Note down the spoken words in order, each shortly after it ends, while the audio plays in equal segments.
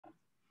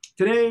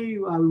Today, we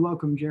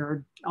welcome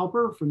Jarod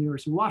Alper from the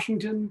University of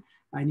Washington,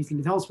 and he's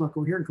going to tell us about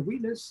coherent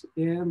completeness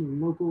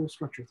and local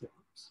structure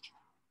theorems.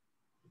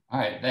 All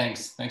right,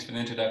 thanks. Thanks for the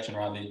introduction,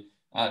 Robbie.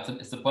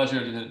 It's a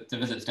pleasure to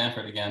visit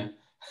Stanford again.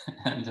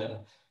 And,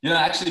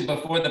 actually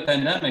before the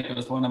pandemic, it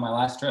was one of my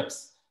last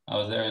trips. I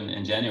was there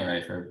in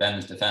January for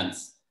Ben's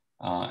defense.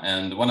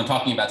 And what I'm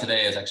talking about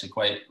today is actually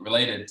quite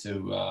related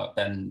to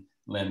Ben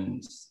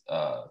Lim's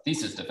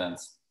thesis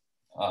defense.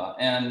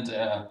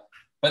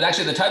 But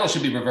actually the title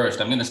should be reversed.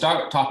 I'm going to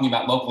start talking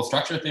about local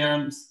structure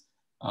theorems,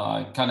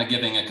 kind of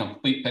giving a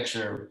complete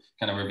picture,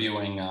 kind of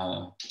reviewing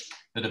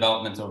the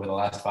developments over the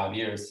last 5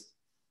 years.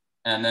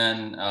 And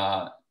then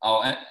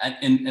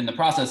in the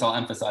process, I'll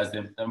emphasize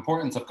the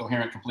importance of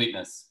coherent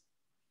completeness.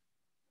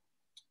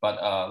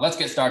 But let's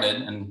get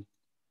started. And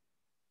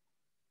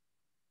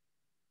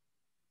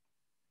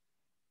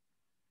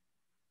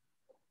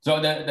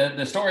so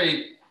the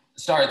story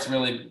starts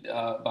really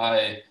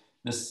by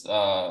this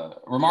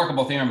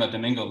remarkable theorem of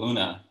Domingo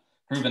Luna,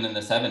 proven in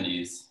the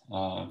 70s.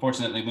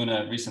 Unfortunately,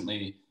 Luna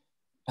recently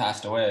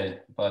passed away,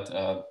 but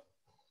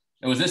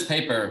it was this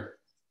paper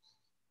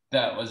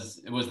that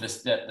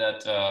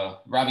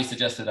Ravi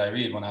suggested I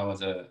read when I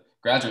was a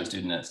graduate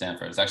student at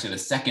Stanford. It's actually the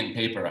second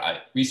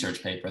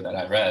research paper that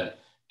I read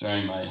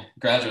during my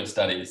graduate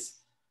studies.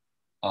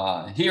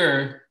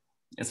 Here,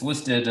 it's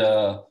listed,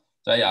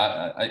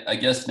 I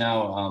guess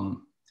now,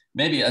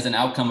 maybe as an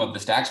outcome of the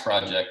Stacks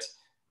project,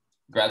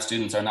 grad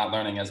students are not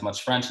learning as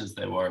much French as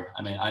they were.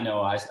 I mean, I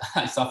know I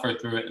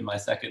suffered through it in my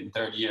second and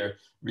third year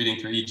reading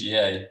through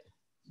EGA,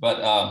 but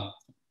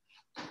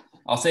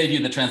I'll save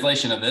you the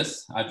translation of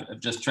this. I've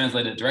just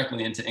translated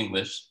directly into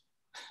English.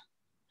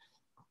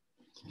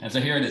 And so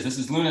here it is. This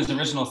is Luna's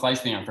original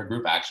slice theorem for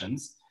group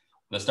actions.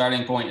 The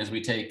starting point is we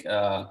take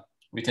a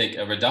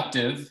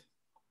reductive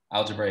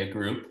algebraic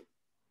group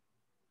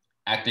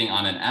acting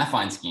on an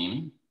affine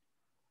scheme.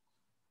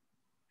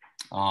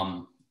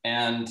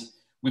 And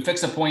we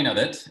fix a point of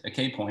it, a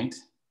K point.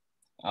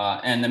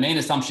 And the main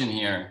assumption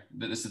here,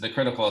 this is the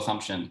critical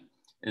assumption,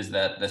 is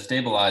that the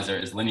stabilizer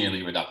is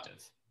linearly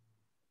reductive.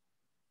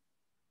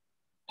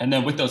 And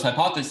then with those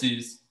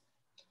hypotheses,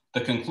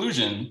 the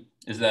conclusion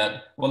is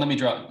that, well, let me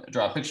draw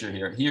a picture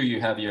here. Here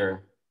you have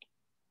your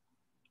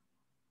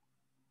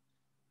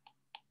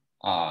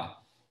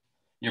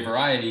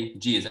variety,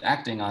 G is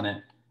acting on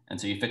it. And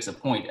so you fix a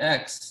point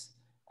X,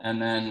 and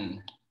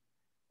then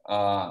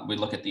we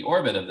look at the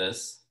orbit of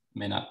this,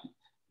 may not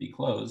be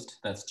closed,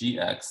 that's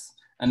Gx.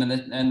 And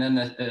then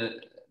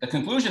the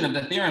conclusion of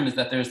the theorem is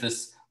that there's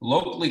this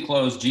locally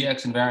closed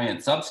Gx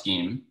invariant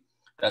subscheme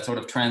that's sort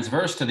of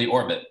transverse to the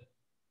orbit.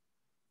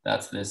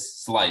 That's this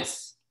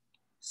slice,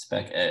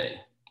 spec A.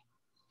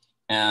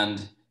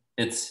 And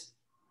it's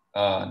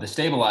the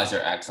stabilizer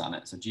acts on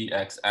it. So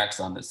Gx acts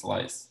on this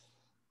slice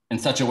in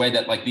such a way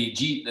that like the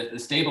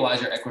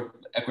stabilizer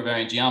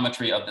equivariant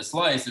geometry of the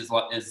slice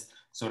is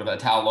sort of a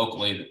tau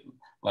locally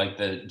like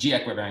the G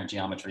equivariant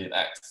geometry of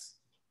X.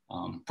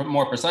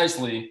 More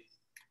precisely,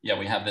 yeah,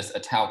 we have this a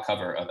tau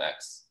cover of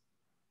X.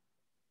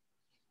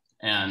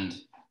 And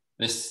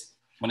this,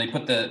 when I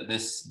put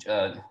this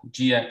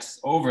Gx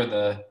over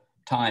the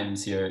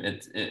times here,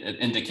 it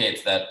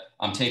indicates that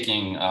I'm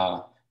taking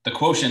the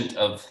quotient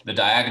of the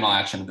diagonal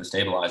action of the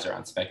stabilizer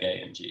on spec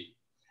A and G.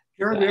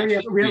 Jarod,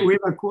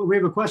 we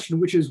have a question,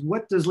 which is,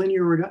 what does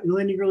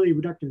linearly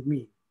reductive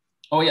mean?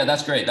 Oh yeah,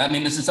 that's great. I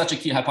mean, this is such a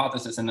key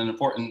hypothesis and an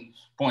important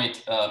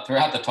point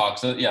throughout the talk.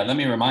 So yeah, let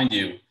me remind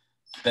you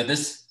that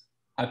this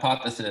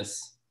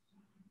hypothesis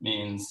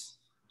means,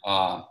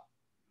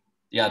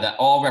 that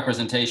all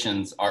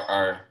representations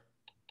are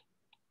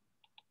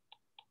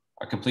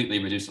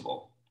completely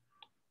reducible.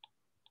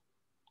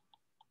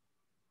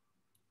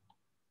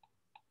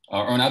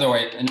 Or in other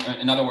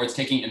words,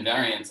 taking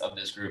invariance of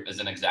this group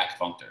is an exact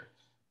functor.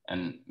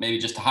 And maybe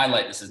just to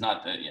highlight, this is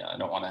not, I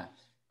don't want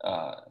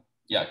to,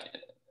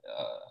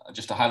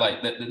 just to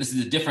highlight that this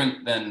is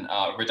different than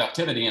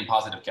reductivity and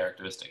positive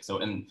characteristics. So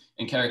in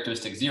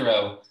characteristic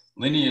 0,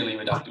 linearly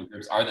reductive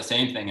groups are the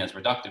same thing as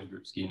reductive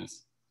group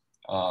schemes,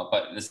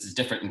 but this is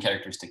different in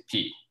characteristic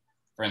P.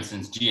 For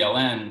instance,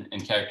 GLN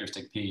in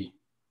characteristic P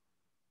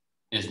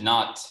is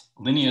not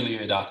linearly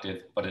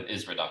reductive, but it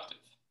is reductive.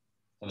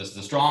 So this is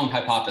a strong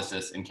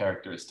hypothesis in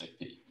characteristic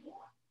P.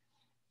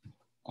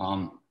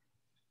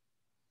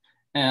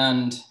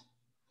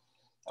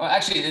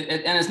 Actually,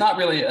 it's not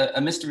really a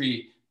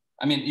mystery.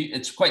 I mean,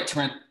 it's quite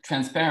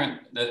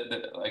transparent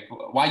like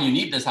why you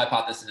need this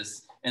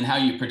hypothesis and how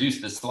you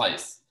produce this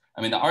slice.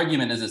 I mean, the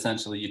argument is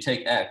essentially you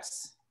take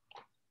X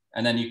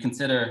and then you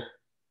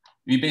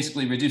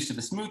basically reduce to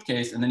the smooth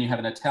case, and then you have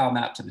an étale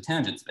map to the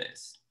tangent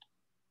space.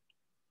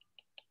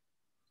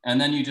 And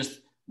then you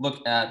just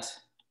look at,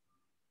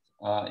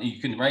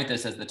 you can write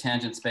this as the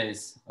tangent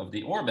space of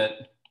the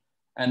orbit.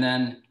 And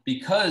then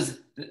because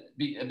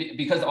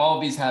all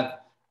of these have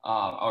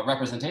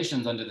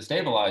representations under the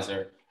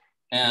stabilizer,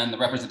 and the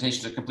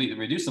representations are completely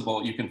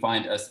reducible, you can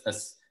find a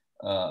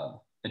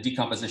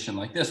decomposition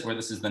like this, where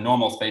this is the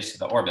normal space to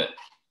the orbit.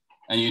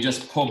 And you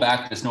just pull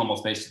back this normal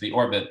space to the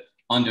orbit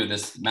under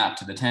this map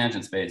to the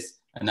tangent space,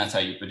 and that's how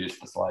you produce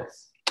the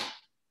slice.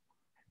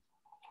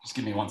 Just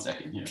give me 1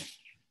 second here.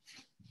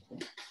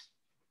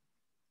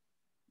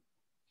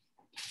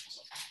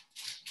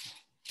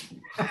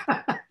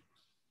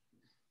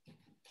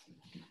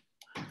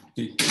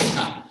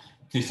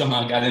 He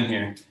somehow got in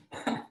here.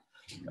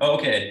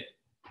 Okay.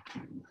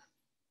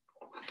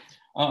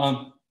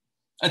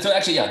 And so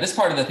actually, yeah, this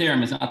part of the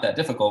theorem is not that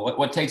difficult.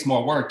 What takes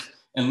more work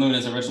in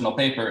Luna's original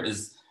paper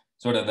is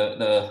sort of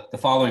the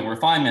following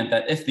refinement,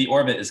 that if the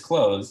orbit is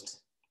closed,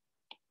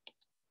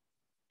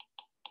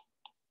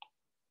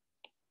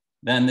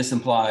 then this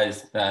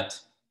implies that,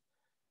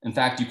 in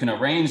fact, you can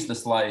arrange the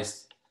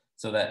slice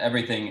so that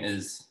everything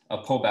is a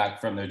pullback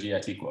from their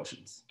GIT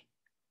quotients.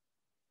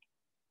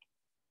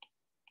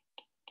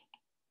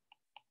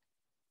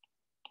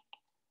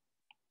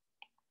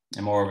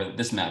 And moreover,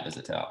 this map is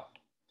a tau,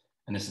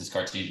 and this is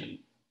Cartesian.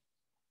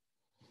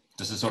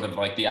 This is sort of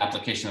like the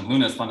application of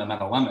Luna's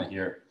fundamental lemma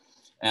here.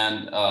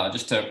 And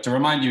just to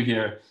remind you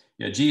here,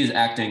 G is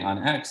acting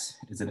on X,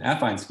 it's an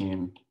affine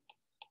scheme.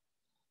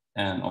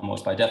 And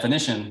almost by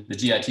definition, the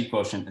GIT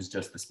quotient is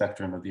just the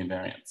spectrum of the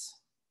invariants.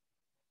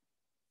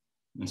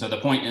 And so the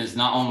point is,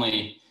 not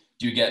only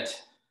do you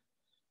get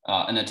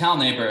an étale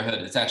neighborhood,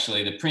 it's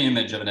actually the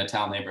preimage of an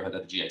étale neighborhood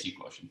of the GIT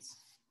quotients.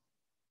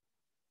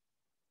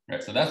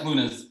 Right, so that's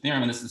Luna's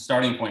theorem, and this is the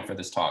starting point for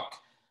this talk.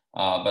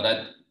 But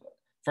I'd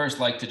first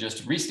like to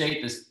just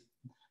restate this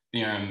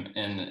theorem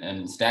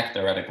in stack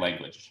theoretic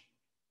language.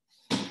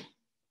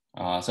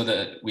 So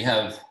that we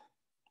have,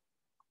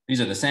 these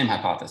are the same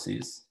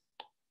hypotheses.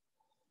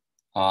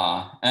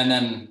 And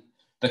then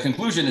the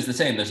conclusion is the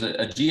same. There's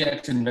a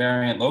GX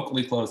invariant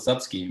locally closed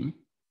subscheme.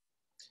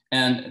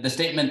 And the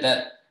statement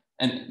that,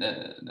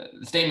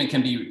 the statement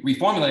can be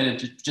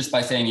reformulated just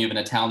by saying you have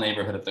an étale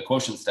neighborhood of the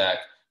quotient stack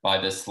by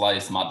this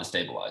slice mod the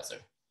stabilizer.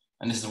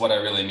 And this is what I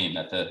really mean,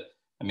 that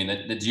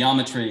the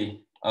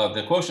geometry of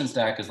the quotient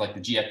stack is like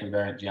the G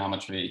equivariant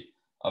geometry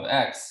of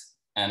X,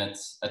 and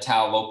it's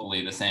étale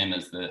locally the same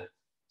as the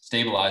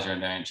stabilizer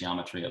invariant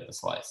geometry of the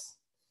slice.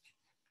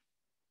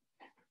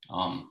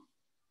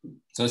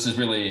 So this is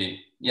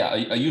really, yeah,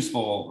 a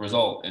useful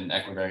result in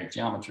equivariant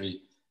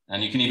geometry.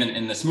 And you can even,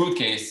 in the smooth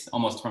case,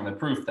 almost from the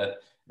proof, that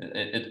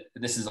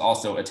this is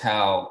also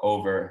étale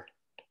over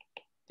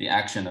the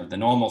action of the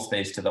normal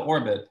space to the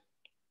orbit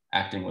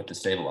acting with the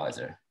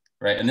stabilizer,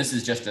 right? And this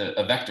is just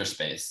a vector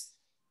space,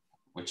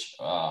 which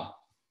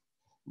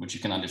you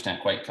can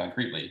understand quite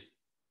concretely.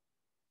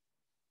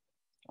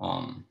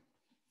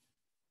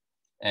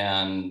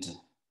 And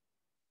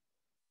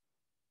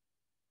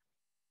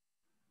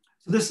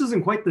so this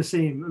isn't quite the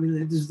same. I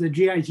mean, this is the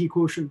GIT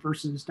quotient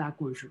versus stack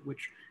quotient,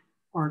 which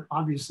aren't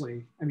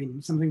obviously, I mean,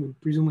 something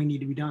would presumably need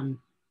to be done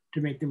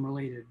to make them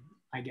related,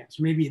 I guess.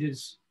 Maybe it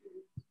is,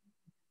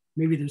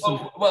 maybe there's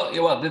some.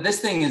 Well, this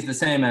thing is the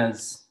same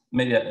as,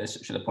 maybe I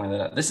should have pointed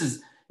that out. This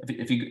is,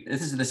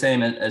 this is the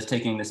same as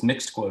taking this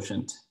mixed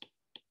quotient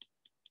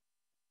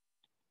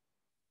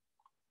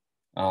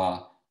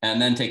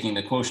and then taking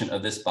the quotient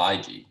of this by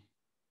G.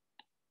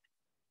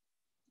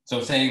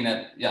 So saying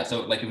that, yeah,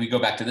 so like if we go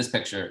back to this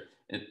picture,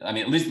 I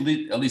mean, at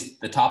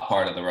least the top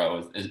part of the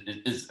row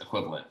is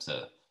equivalent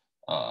to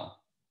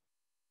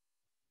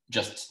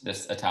just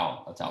this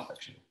étale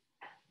picture.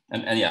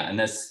 And yeah, and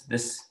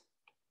this,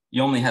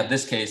 you only have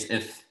this case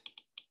if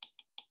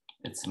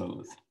it's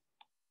smooth.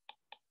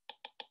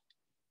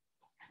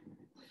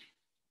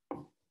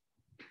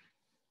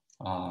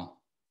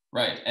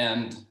 Right,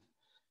 and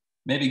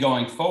maybe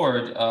going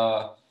forward,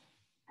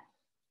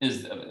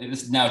 this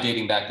is now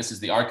dating back, this is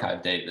the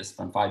archive date, this is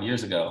from 5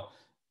 years ago.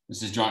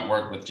 This is joint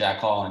work with Jack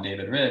Hall and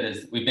David Rydh,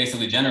 is we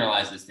basically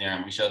generalized this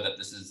theorem. We showed that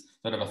this is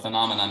sort of a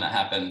phenomenon that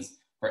happens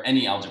for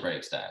any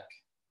algebraic stack,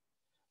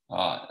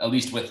 at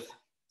least with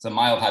some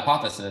mild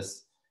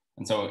hypothesis.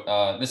 And so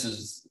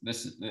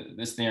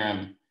this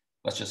theorem,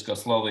 let's just go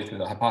slowly through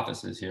the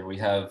hypothesis here. We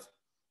have,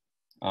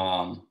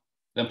 the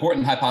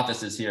important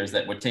hypothesis here is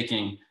that we're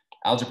taking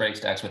algebraic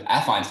stacks with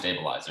affine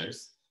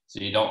stabilizers. So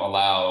you don't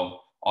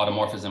allow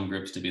automorphism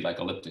groups to be like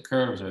elliptic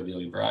curves or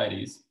abelian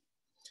varieties.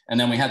 And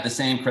then we have the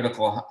same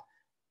critical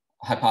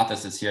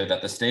hypothesis here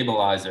that the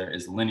stabilizer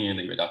is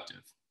linearly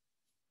reductive.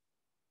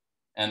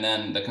 And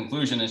then the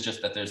conclusion is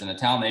just that there's an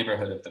étale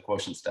neighborhood of the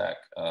quotient stack.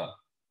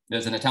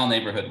 There's an étale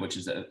neighborhood, which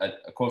is a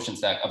quotient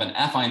stack of an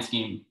affine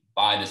scheme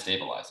by the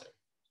stabilizer.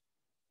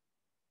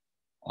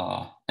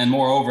 And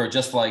moreover,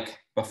 just like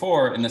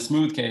before in the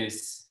smooth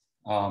case,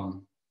 let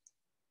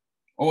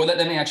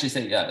me actually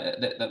say,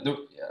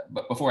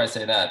 but before I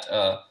say that,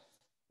 I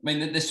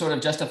mean, this sort of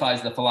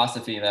justifies the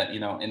philosophy that,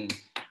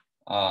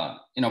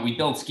 we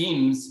build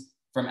schemes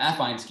from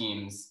affine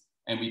schemes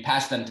and we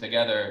patch them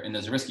together in the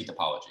Zariski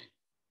topology.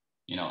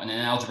 And an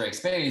algebraic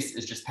space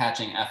is just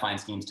patching affine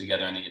schemes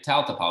together in the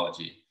étale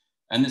topology.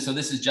 And so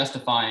this is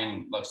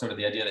justifying like sort of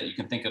the idea that you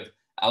can think of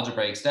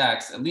algebraic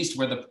stacks, at least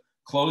where the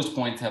closed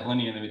points have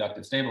linearly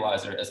reductive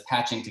stabilizer, as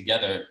patching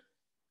together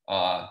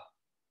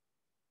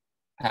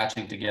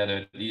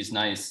these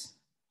nice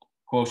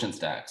quotient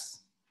stacks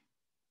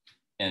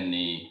in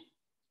the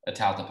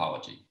étale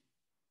topology.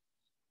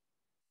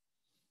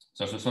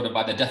 So sort of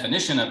by the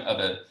definition of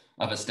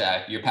a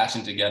stack, you're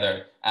patching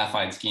together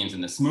affine schemes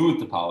in the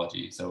smooth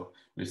topology. So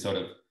we sort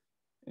of,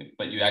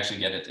 but you actually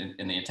get it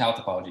in the étale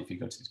topology if you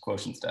go to these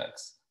quotient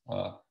stacks.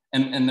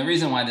 And the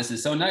reason why this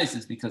is so nice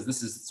is because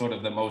this is sort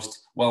of the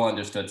most well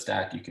understood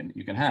stack you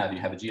can have. You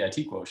have a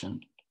GIT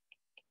quotient.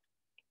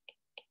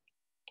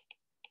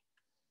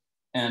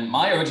 And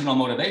my original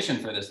motivation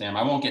for this theorem,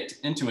 I won't get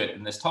into it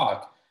in this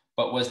talk,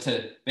 but was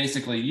to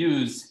basically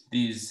use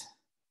these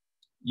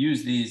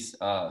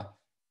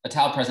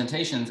étale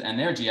presentations and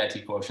their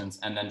GIT quotients,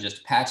 and then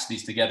just patch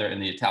these together in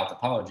the étale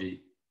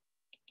topology.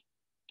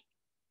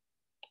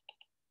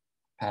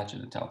 Patch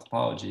an étale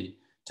topology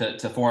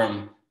to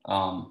form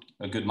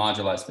a good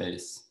moduli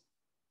space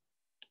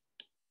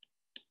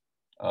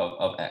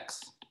of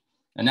X.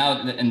 And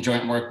now in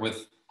joint work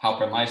with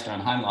Alper, Meissner,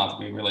 and Heinloth,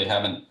 we really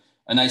have a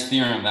nice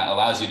theorem that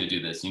allows you to do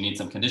this. You need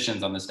some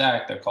conditions on the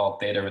stack. They're called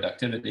theta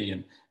reductivity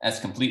and S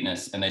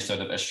completeness, and they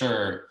sort of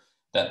assure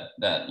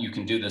that you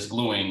can do this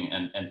gluing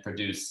and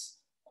produce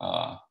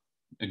a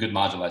good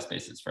moduli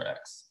spaces for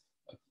X.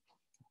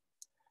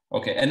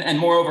 Okay, and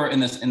moreover, in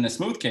the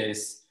smooth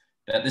case,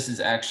 that this is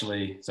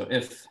actually, so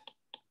if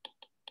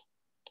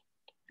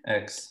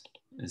X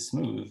is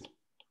smooth,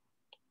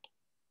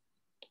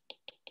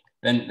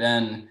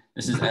 then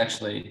this is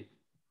actually,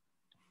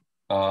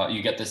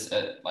 you get this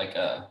like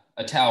a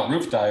étale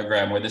roof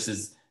diagram where this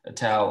is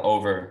étale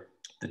over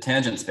the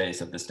tangent space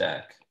of the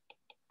stack,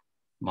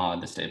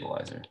 mod the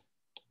stabilizer.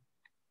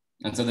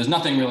 And so there's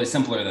nothing really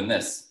simpler than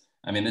this.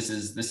 I mean, this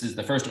is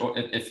the first,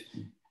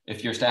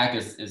 if your stack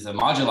is a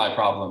moduli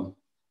problem,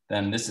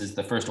 then this is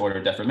the first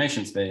order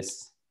deformation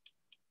space.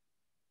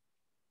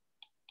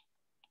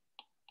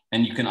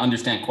 And you can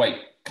understand quite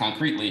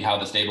concretely how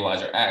the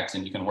stabilizer acts,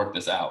 and you can work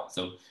this out.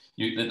 So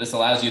this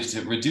allows you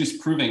to reduce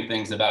proving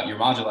things about your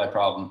moduli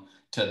problem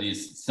to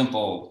these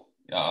simple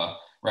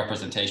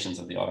representations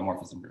of the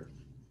automorphism group.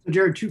 So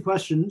Jarod, two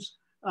questions.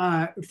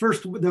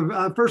 First,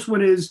 the first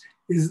one is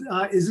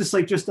this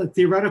like just a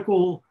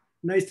theoretical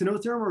nice to know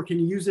theorem, or can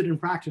you use it in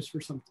practice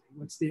for something?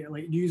 What's the,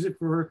 like, do you use it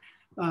for,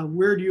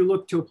 where do you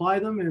look to apply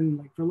them, and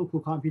like for local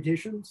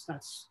computations?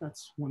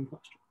 That's one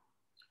question.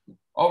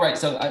 All right,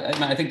 so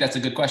I think that's a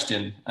good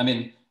question. I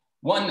mean,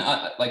 one,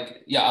 I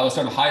was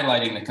sort of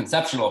highlighting the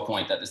conceptual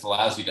point that this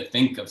allows you to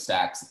think of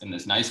stacks in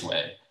this nice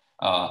way,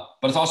 but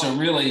it's also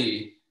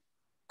really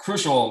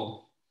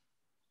crucial.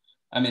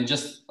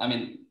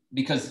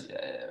 Because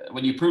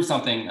when you prove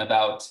something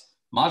about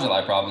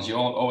moduli problems, you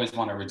always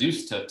want to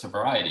reduce to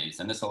varieties,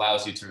 and this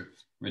allows you to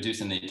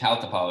reduce in the étale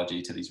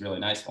topology to these really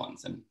nice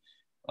ones. And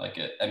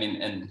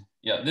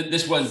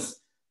this was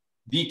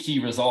the key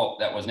result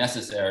that was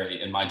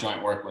necessary in my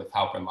joint work with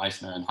Alper,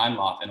 Meissner, and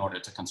Heinloth in order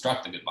to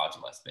construct a good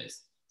moduli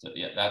space. So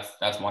yeah,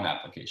 that's one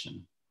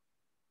application.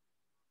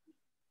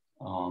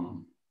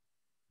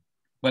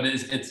 But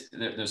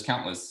there's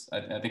countless.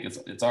 I think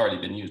it's already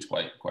been used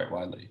quite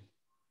widely.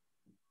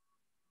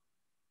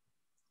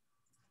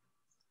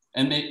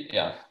 And did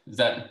I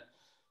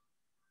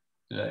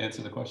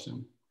answer the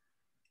question?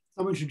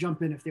 Someone should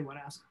jump in if they want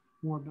to ask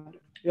more about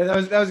it. Yeah,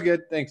 that was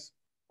good. Thanks.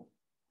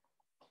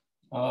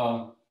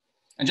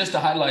 And just to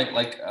highlight,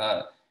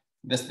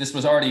 this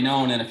was already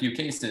known in a few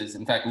cases.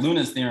 In fact,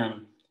 Luna's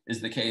theorem is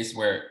the case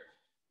where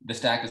the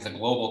stack is a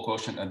global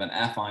quotient of an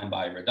affine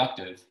by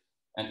reductive.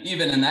 And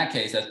even in that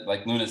case,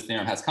 like Luna's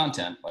theorem has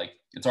content, like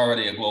it's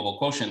already a global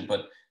quotient,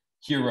 but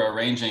here we're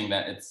arranging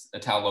that it's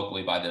étale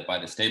locally by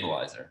the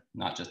stabilizer,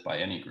 not just by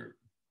any group.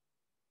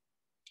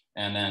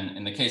 And then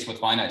in the case with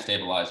finite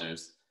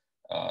stabilizers,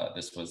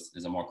 this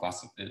is a more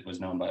classic, it was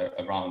known by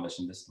Abramovich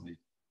and Distally.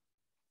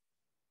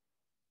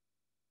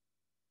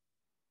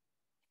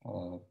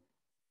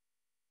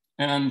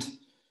 And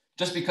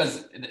just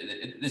because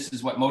this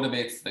is what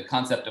motivates the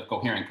concept of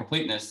coherent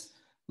completeness,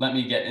 let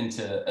me get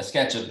into a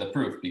sketch of the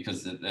proof,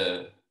 because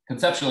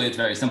conceptually it's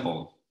very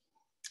simple.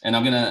 And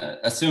I'm gonna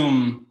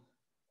assume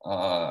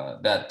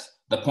that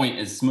the point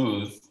is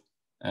smooth,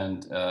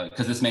 and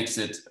because this makes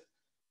it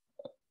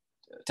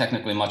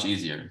technically much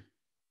easier.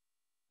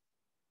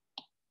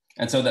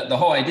 And so the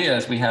whole idea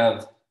is we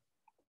have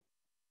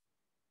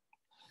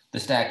the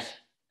stack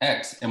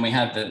X, and we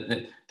have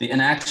the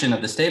inaction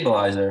of the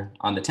stabilizer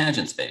on the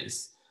tangent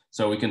space.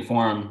 So we can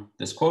form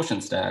this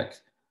quotient stack,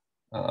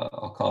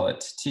 I'll call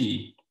it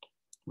T,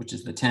 which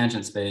is the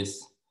tangent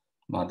space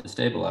mod the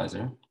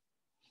stabilizer.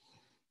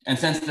 And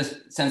since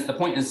the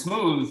point is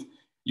smooth,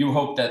 you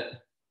hope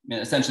that,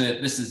 essentially,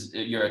 that this is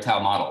your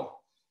étale model.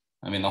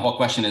 I mean, the whole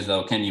question is,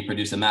 though, can you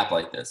produce a map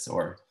like this,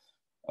 or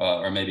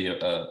maybe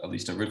at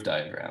least a roof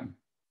diagram?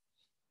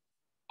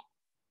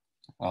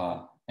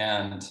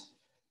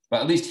 But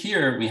at least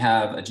here we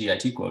have a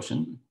GIT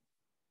quotient.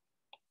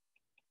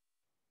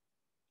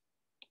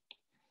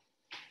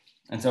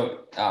 And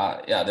so,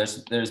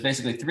 there's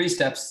basically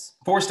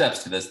four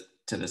steps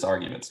to this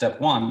argument. Step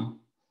one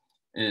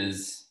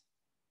is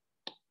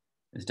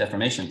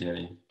deformation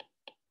theory.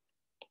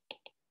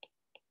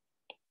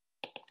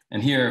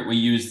 And here we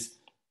use,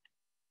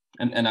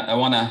 and I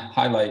want to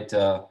highlight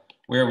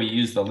where we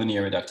use the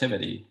linear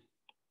reductivity.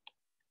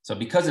 So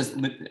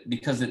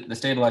the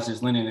stabilizer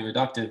is linearly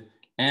reductive,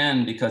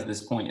 and because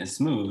this point is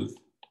smooth,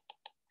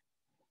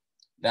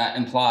 that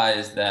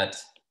implies that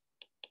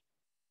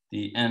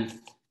the nth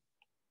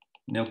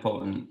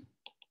nilpotent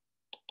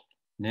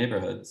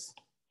neighborhoods,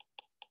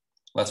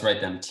 let's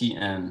write them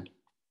Tn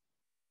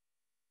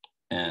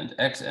and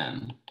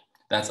Xn.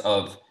 That's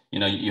of,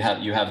 you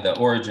have the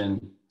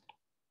origin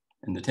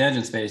in the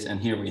tangent space, and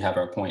here we have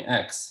our point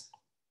X.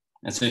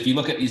 And so if you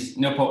look at these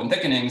nilpotent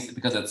thickenings,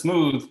 because it's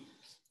smooth,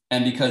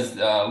 and because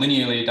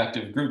linearly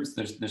reductive groups,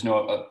 there's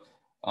no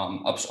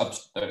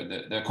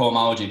their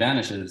cohomology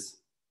vanishes,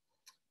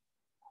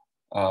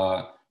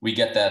 we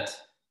get that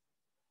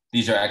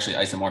these are actually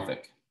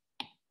isomorphic.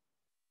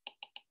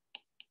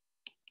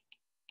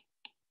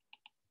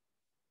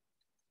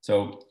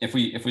 So if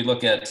we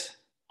look at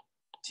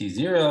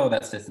T0,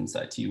 that sits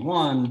inside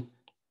T1,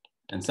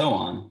 and so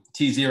on.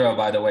 T0,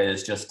 by the way,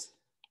 is just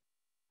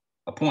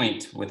a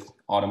point with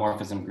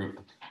automorphism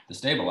group, the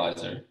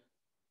stabilizer.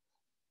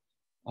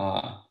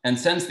 And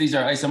since these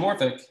are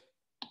isomorphic,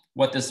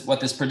 what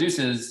this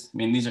produces, I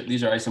mean,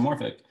 these are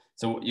isomorphic.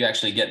 So you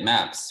actually get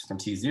maps from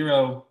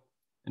T0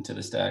 into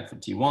the stack, from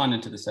T1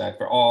 into the stack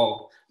for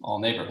all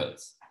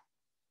neighborhoods.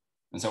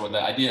 And so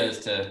the idea is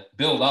to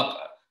build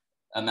up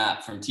a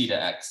map from T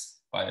to X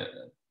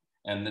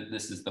and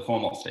this is the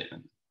formal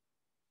statement.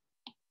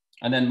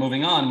 And then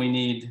moving on, we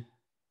need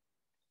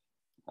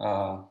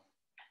the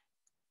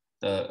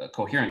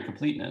coherent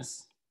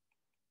completeness.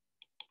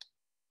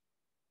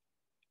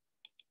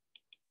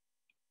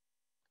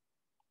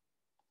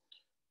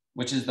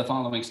 Which is the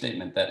following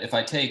statement, that if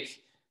I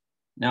take,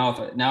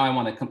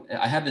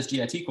 I have this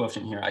GIT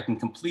quotient here, I can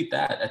complete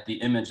that at the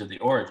image of the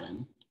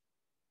origin.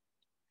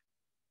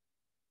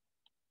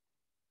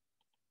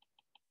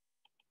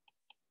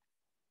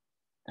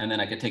 And then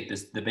I could take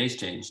the base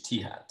change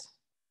T hat.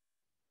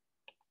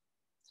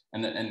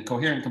 And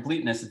coherent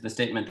completeness is the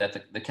statement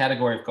that the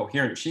category of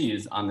coherent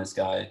sheaves on this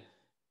guy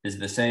is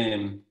the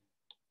same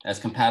as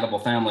compatible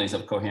families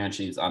of coherent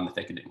sheaves on the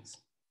thickenings.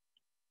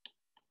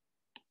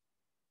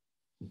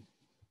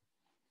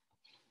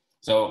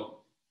 So,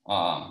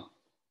 I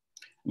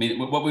mean,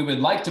 what we would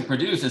like to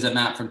produce is a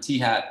map from T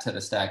hat to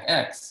the stack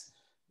X.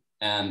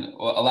 And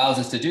what allows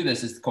us to do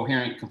this is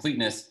coherent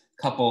completeness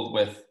coupled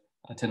with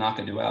a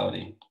Tanaka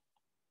duality.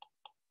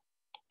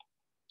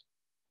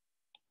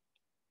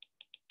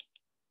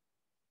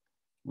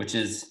 Which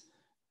is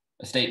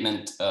a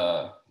statement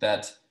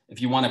that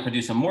if you want to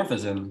produce a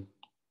morphism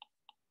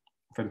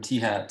from T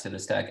hat to the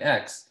stack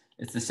X,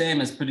 it's the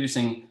same as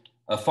producing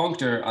a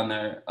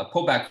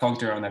pullback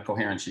functor on their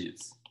coherent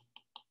sheaves.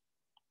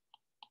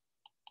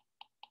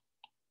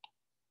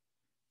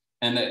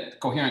 And the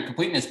coherent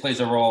completeness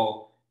plays a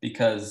role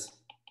because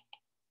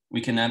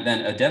we can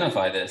then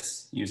identify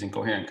this using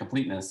coherent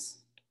completeness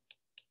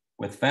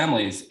with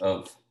families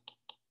of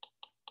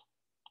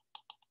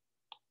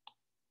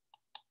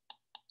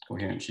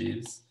coherent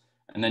sheaves.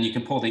 And then you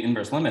can pull the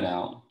inverse limit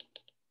out.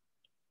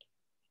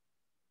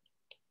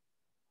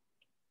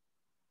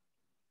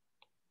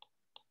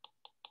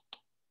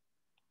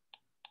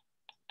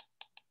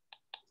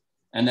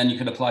 And then you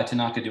could apply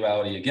Tanaka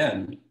duality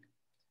again,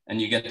 and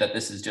you get that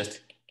this is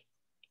just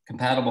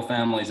compatible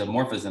families of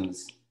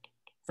morphisms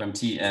from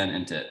Tn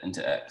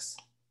into X.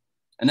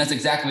 And that's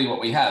exactly what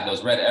we have.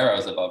 Those red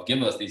arrows above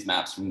give us these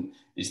maps from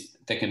these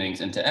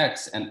thickenings into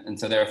X. And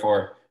so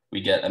therefore,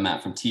 we get a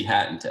map from T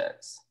hat into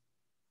X.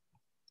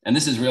 And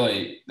this is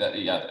really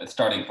a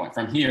starting point.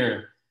 From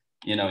here,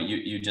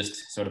 you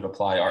just sort of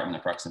apply Artin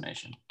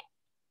approximation.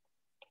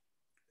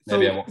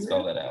 Maybe I won't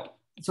spell that out.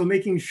 So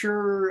making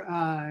sure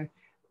I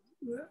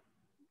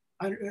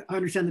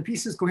understand the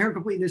pieces, coherent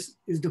completeness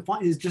is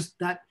defined, is just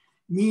that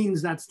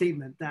means that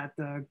statement that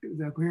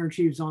the coherent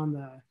sheaves on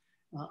the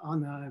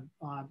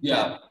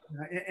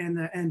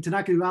and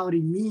Tanaka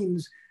duality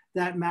means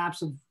that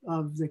maps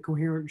of the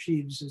coherent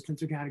sheaves as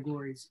tensor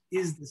categories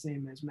is the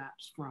same as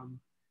maps from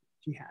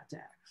T hat to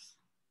X.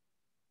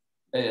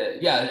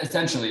 Yeah,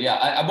 essentially, yeah.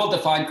 I will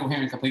define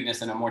coherent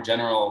completeness in a more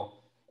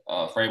general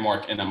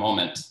framework in a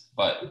moment,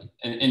 but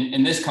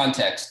in this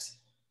context,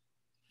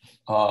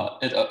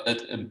 it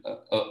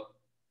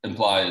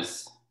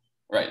implies,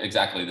 right,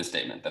 exactly the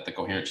statement that the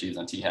coherent sheaves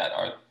on T hat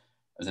are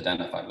as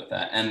identified with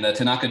that. And the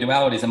Tanaka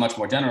duality is a much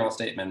more general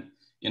statement,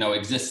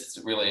 exists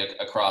really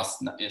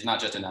across, is not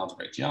just in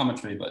algebraic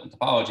geometry, but in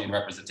topology and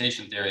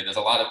representation theory. There's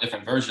a lot of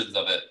different versions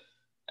of it.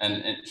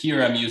 And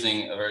here I'm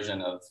using a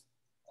version of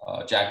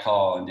Jack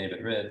Hall and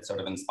David Rydh, sort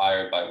of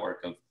inspired by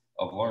work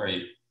of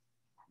Laurie,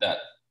 that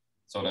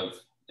sort of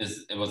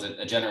it was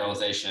a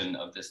generalization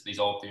of these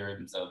old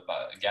theorems of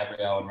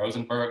Gabriel and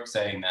Rosenberg,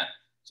 saying that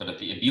sort of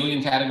the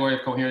abelian category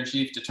of coherent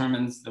sheaf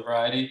determines the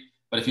variety.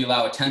 But if you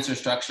allow a tensor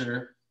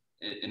structure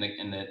in the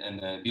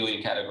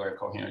abelian category of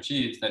coherent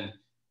sheaves, then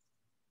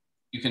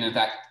you can in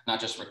fact not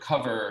just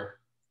recover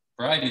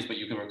varieties, but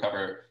you can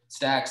recover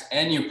stacks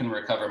and you can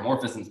recover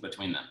morphisms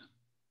between them.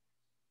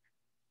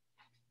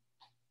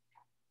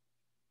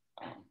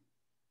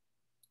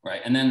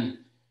 Right, and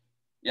then,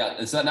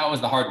 yeah, so that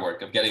was the hard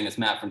work of getting this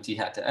map from T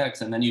hat to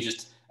X, and then you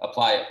just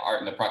apply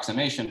an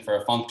approximation for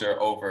a functor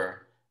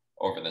over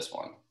this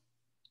one.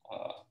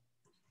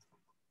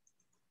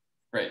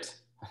 Great.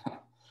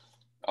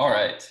 All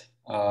right.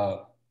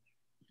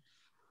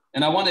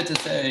 And I wanted to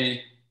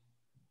say,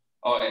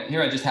 oh, and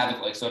here I just have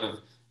it like sort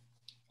of,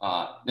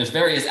 there's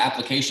various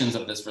applications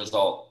of this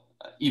result,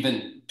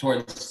 even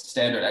towards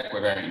standard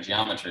equivariant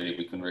geometry.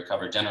 We can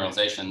recover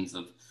generalizations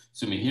of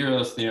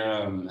Sumihiro's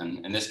theorem.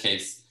 And in this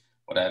case,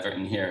 what I've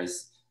written here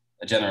is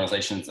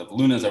generalizations of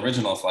Luna's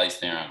original slice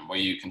theorem, where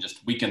you can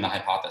just weaken the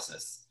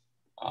hypothesis.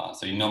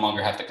 So you no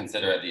longer have to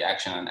consider the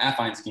action on an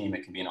affine scheme.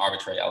 It can be an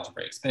arbitrary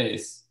algebraic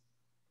space.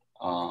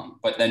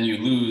 But then you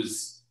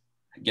lose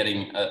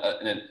getting,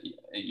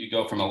 you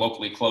go from a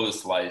locally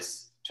closed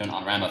slice to an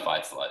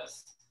unramified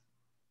slice.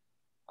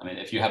 I mean,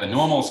 if you have a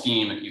normal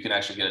scheme, you can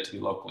actually get it to be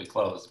locally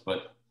closed.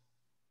 But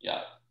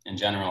yeah, in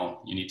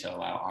general, you need to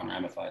allow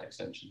unramified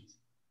extensions.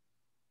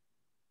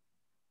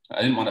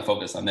 I didn't want to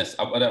focus on this.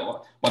 What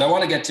I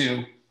want to get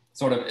to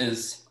sort of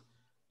is,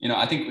 you know,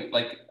 I think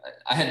like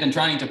I had been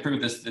trying to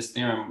prove this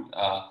theorem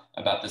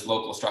about this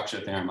local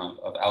structure theorem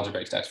of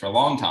algebraic stacks for a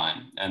long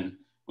time. And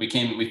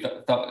we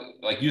thought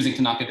like using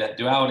Tanaka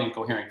duality and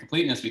coherent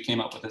completeness, we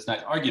came up with this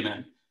nice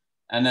argument.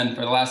 And then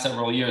for the last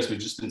several years, we've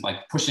just been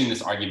like pushing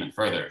this argument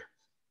further.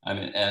 I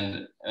mean,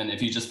 and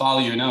if you just follow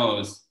your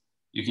nose,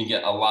 you can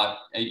get a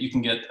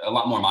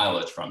lot more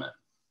mileage from it.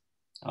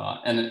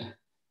 And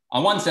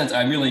on one sense,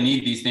 I really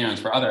need these theorems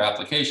for other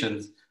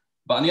applications,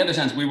 but on the other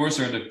sense, we were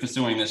sort of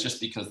pursuing this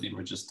just because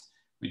we're just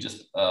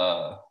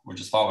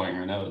following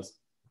our nose.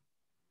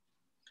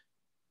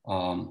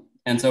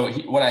 And so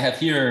what I have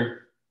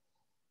here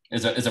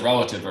is a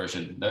relative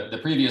version. The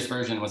previous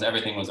version was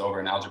everything was over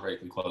an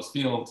algebraically closed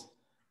field,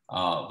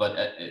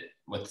 but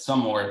with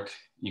some work,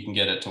 you can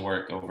get it to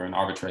work over an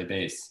arbitrary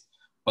base.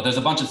 But there's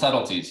a bunch of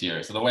subtleties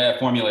here. So the way I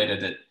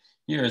formulated it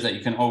here is that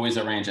you can always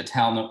arrange for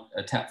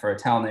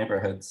Étale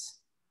neighborhoods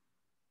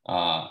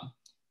by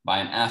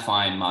an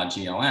affine mod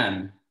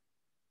GLN.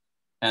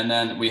 And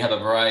then we have a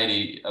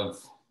variety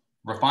of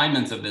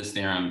refinements of this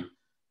theorem,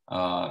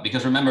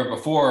 because remember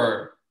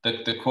before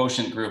the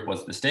quotient group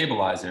was the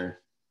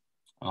stabilizer.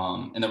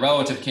 In the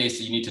relative case,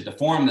 you need to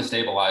deform the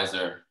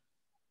stabilizer,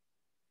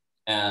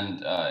 and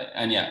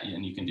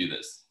you can do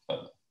this,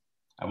 but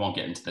I won't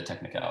get into the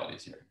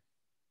technicalities here.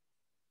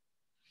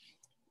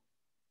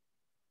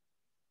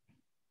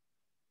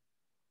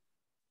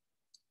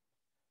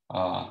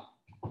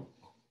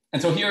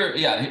 And so here,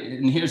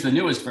 and here's the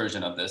newest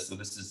version of this. So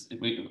this is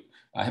we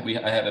have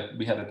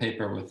a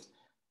paper with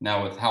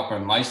Halper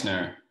and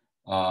Meissner,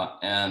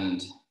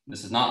 and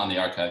this is not on the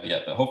archive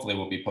yet, but hopefully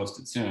will be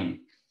posted soon.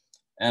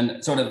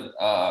 And sort of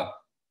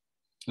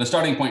the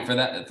starting point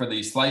for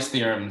these slice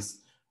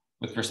theorems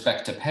with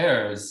respect to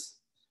pairs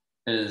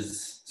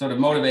is sort of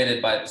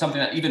motivated by something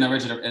that even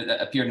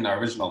appeared in our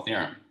original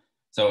theorem.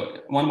 So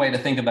one way to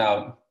think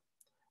about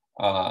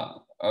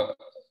of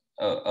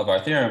our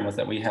theorem was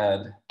that we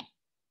had,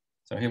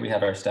 so here we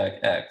have our stack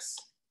X,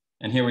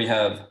 and here we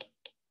have,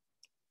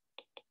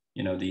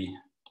 you know, the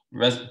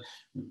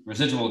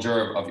residual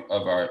germ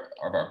of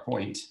our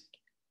point.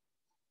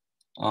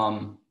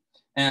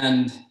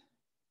 And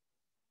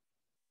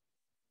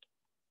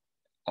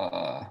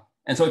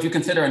so if you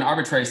consider an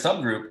arbitrary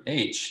subgroup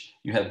H,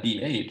 you have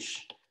BH.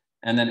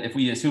 And then if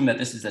we assume that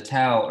this is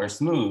Étale or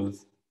smooth,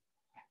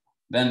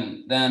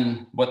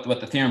 then what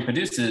the theorem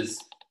produces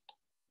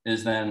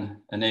is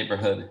then a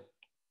neighborhood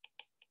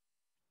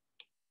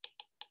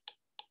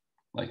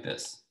like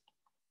this,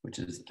 which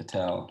is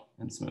Étale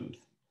and smooth,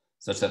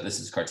 such that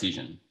this is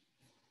Cartesian.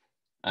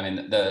 I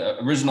mean,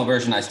 the original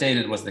version I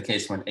stated was the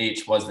case when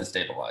H was the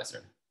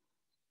stabilizer.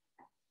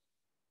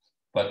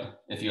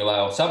 But if you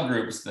allow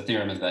subgroups, the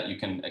theorem is that you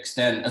can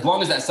extend, as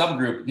long as that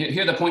subgroup,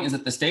 here the point is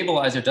that the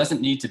stabilizer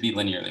doesn't need to be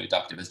linearly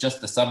reductive. It's just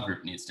the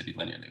subgroup needs to be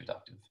linearly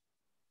reductive.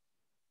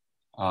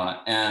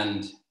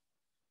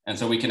 And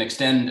so we can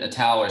extend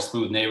Étale or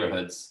smooth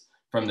neighborhoods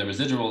from the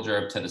residual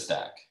germ to the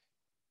stack.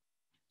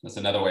 That's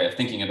another way of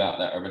thinking about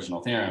that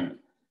original theorem.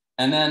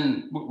 And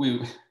then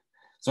we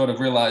sort of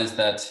realized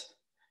that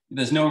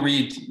there's no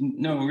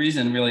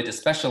reason really to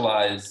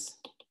specialize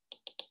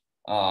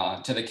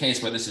to the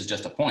case where this is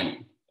just a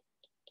point.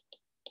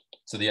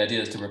 So the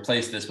idea is to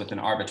replace this with an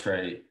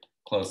arbitrary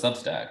closed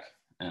substack.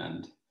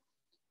 And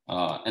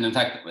in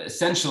fact,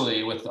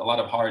 essentially with a lot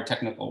of hard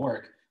technical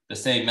work, the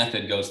same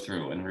method goes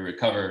through and we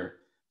recover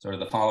sort of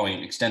the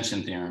following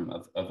extension theorem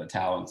of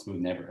Étale and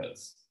smooth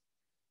neighborhoods.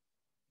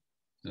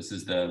 This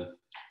is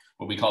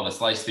what we call the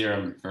slice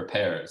theorem for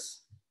pairs.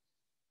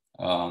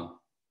 And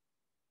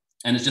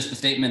it's just the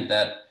statement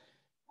that,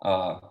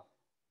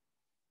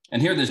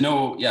 and here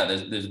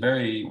there's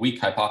very weak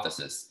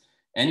hypothesis.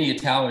 Any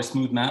Étale or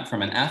smooth map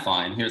from an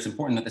affine, here it's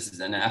important that this is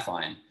an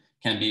affine,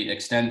 can be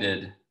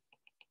extended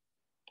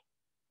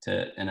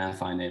to an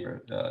affine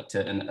neighbor,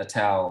 to an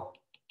Étale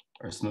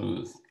or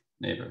smooth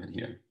neighborhood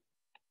here.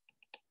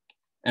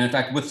 And in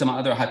fact, with some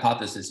other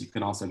hypothesis, you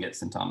can also get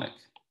symptomic.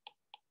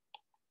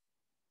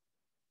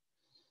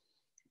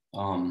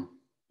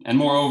 And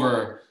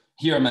moreover,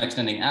 here I'm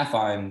extending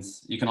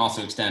affines. You can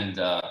also extend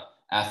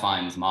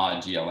affines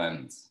mod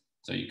GLNs.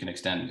 So you can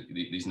extend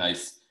these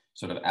nice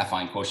sort of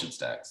affine quotient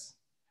stacks.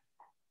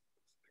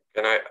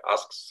 Can I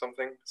ask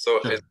something? So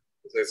Sure. is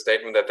the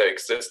statement that there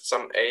exists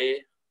some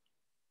A?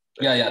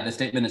 Yeah, the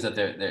statement is that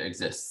there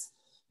exists.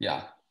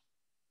 Yeah.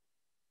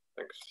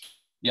 Thanks.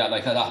 Yeah,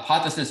 like the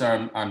hypotheses are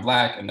in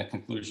black and the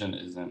conclusion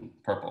is in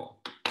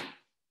purple.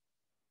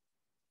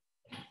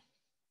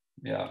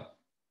 Yeah.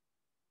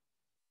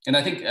 And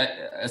I think,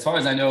 as far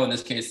as I know, in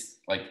this case,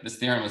 like this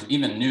theorem was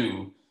even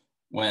new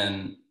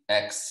when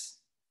X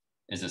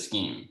is a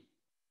scheme.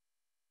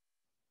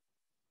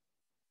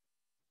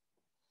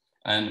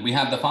 And we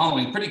have the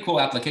following pretty cool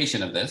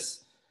application of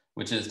this,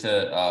 which is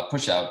to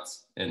push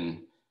outs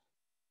in.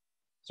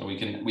 So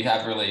we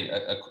have really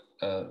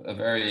a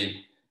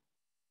very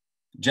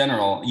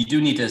general. You do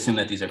need to assume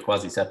that these are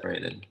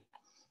quasi-separated,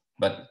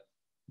 but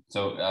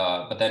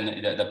then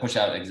the push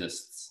out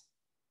exists.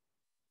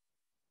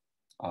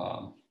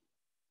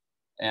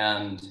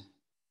 And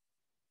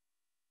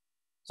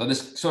so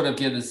this sort of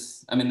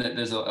gives, I mean,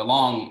 there's a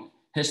long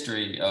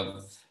history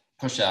of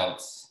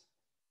pushouts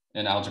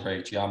in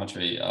algebraic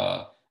geometry.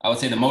 I would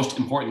say the most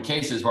important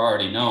cases were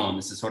already known.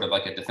 This is sort of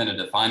like a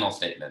definitive final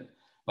statement,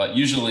 but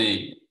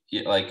usually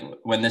like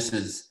when this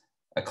is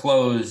a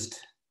closed,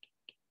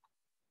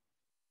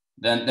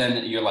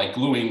 then you're like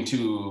gluing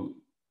two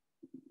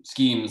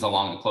schemes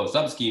along a closed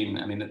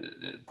subscheme. I mean,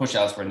 the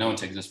pushouts were known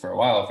to exist for a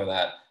while for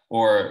that,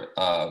 or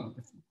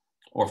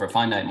for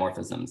finite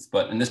morphisms.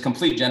 But in this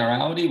complete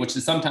generality, which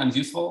is sometimes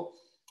useful,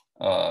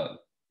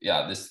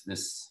 yeah, this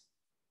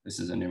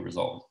is a new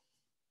result.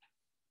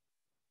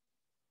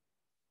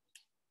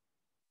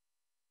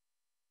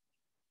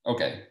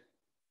 Okay.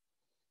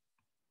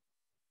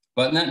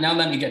 But now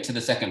let me get to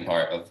the second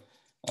part of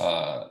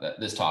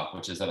this talk,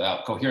 which is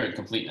about coherent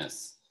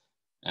completeness.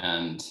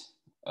 And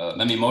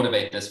let me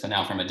motivate this for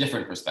now from a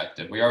different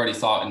perspective. We already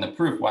saw in the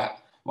proof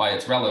why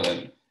it's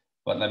relevant,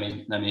 but let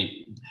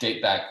me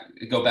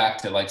go back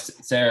to like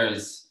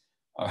Serre's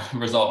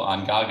result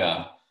on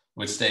GAGA,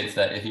 which states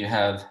that if you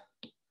have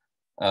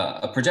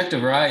a projective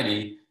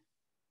variety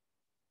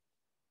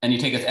and you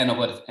take its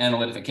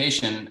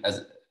analytification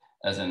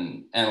as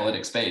an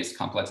analytic space,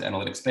 complex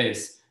analytic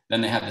space, then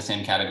they have the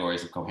same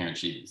categories of coherent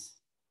sheaves.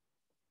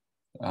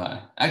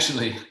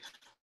 Actually,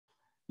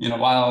 you know,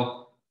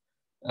 while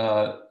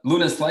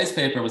Luna's slice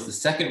paper was the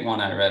second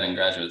one I read in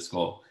graduate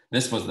school,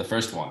 this was the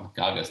first one,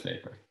 GAGA's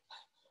paper.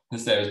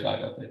 Serre's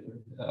GAGA paper.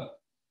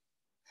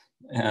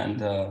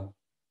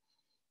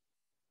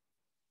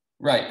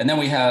 Right, and then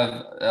we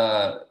have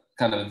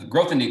kind of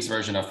Grothendieck's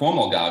version of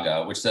formal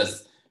GAGA, which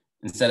says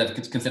instead of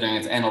considering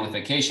its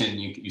analytification,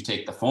 you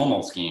take the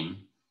formal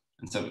scheme.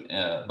 And so,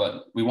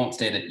 but we won't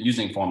state it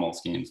using formal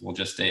schemes. We'll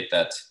just state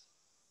that,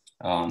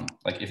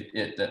 like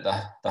if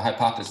the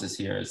hypothesis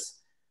here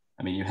is,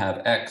 I mean, you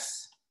have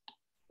X,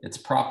 it's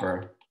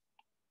proper.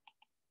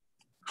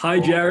 Hi,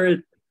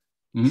 Jarod.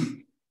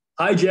 Mm-hmm.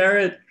 Hi,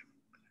 Jarod.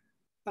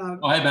 Oh,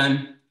 hi,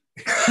 Ben.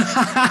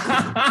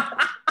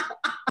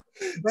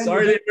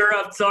 Sorry to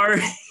interrupt,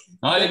 sorry.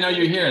 Oh, I didn't know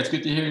you were here. It's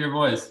good to hear your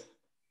voice.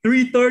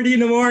 3:30 in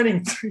the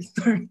morning,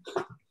 3:30.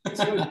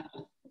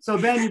 So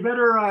Ben, you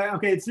better,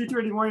 okay, it's 3:30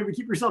 in the morning, but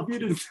keep yourself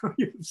muted so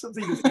you have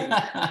something to say.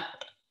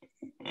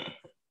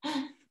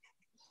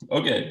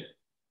 Okay.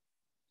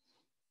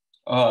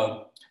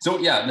 So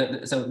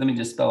yeah, so let me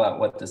just spell out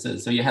what this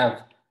is. So you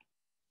have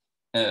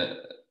a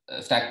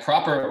stack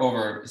proper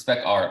over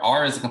spec R.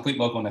 R is a complete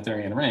local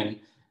noetherian ring.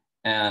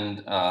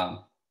 And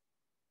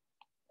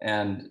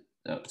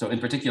so in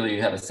particular,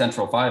 you have a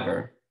central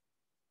fiber,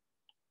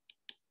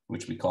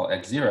 which we call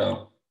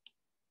X0.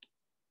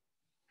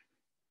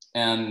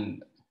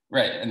 And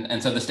right,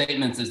 and so the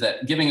statements is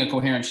that giving a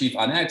coherent sheaf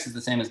on X is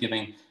the same as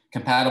giving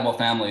compatible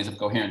families of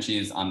coherent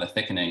sheaves on the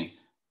thickening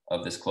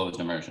of this closed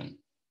immersion.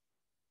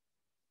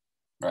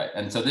 Right,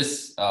 and so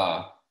this,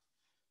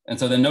 and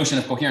so the notion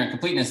of coherent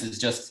completeness is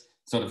just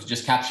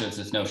captures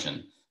this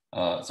notion.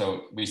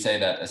 So we say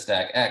that a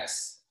stack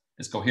X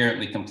is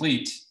coherently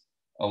complete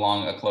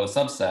along a closed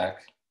substack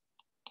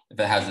if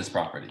it has this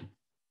property.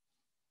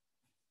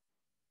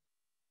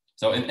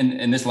 So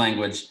in this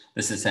language,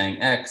 this is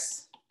saying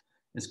X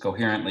is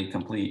coherently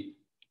complete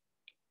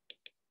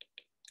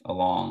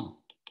along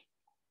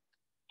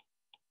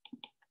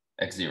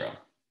X0.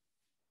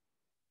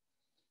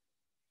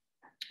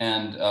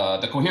 And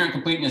the coherent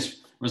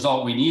completeness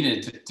result we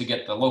needed to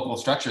get the local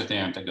structure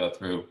theorem to go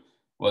through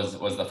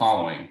was the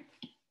following.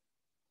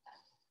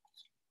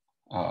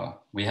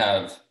 We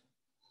have,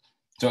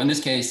 so in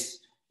this case,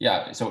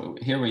 yeah, so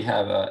here we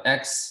have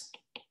X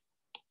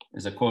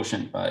is a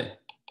quotient by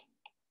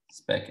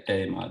spec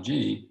A mod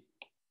G.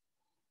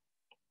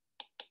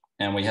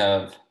 And we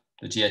have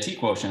the GIT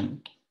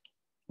quotient,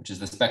 which is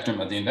the spectrum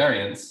of the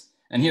invariance.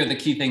 And here the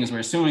key thing is we're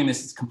assuming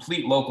this is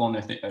complete local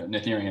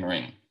noetherian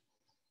ring.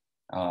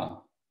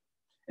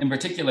 In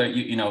particular,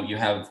 you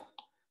have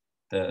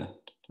the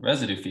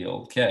residue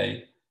field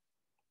K.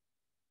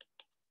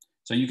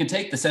 So you can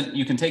take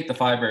the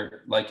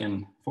fiber like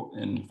in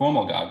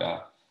formal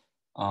GAGA,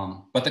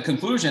 But the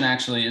conclusion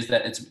actually is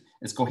that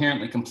it's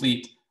coherently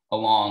complete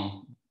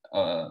along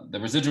the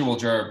residual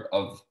gerb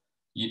of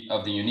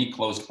the unique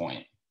closed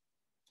point.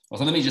 Well,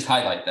 so let me just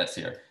highlight this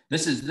here.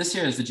 This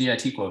here is the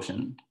GIT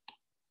quotient.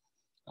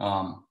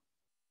 And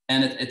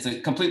it's a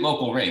complete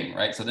local ring,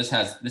 right? So this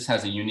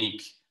has a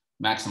unique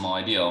maximal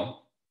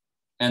ideal.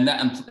 And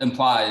that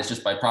implies,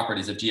 just by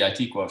properties of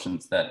GIT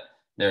quotients, that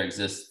there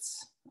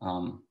exists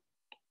a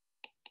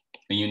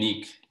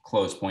unique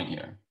closed point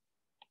here.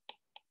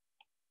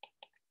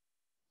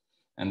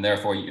 And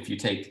therefore, if you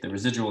take the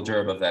residual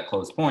gerb of that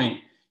closed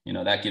point,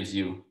 that gives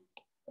you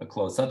a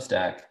closed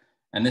substack.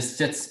 And this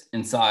sits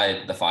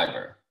inside the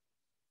fiber,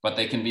 but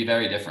they can be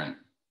very different.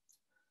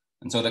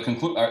 And so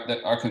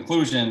our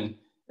conclusion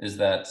is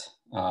that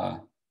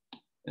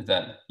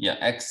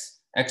X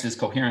is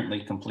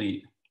coherently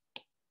complete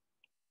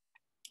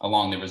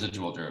along the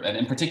residual gerb. And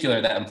in particular,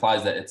 that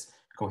implies that it's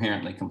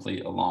coherently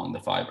complete along the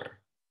fiber.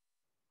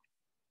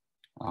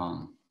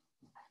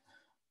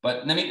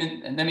 But let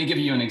me give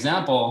you an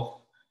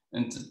example,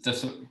 and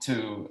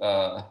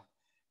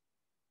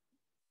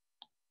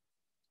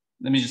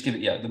let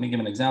me give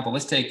an example.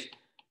 Let's take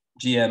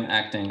GM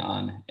acting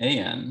on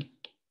AN,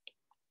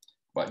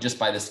 but just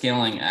by the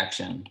scaling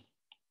action.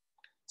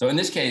 So in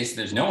this case,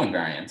 there's no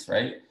invariance,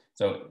 right?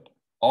 So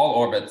all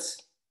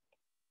orbits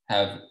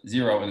have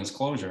 0 in its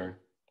closure.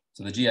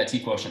 So the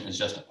GIT quotient is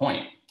just a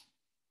point.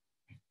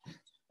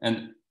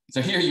 And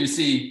so here you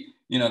see,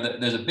 that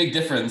there's a big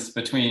difference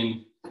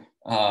between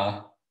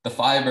the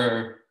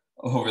fiber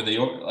over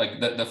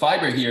the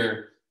fiber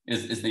here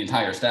is the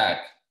entire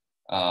stack.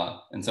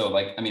 And so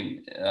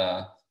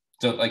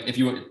if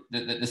you were,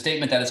 the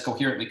statement that it's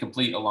coherently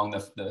complete along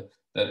the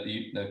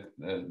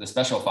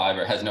special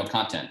fiber has no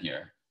content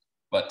here.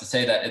 But to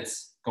say that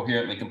it's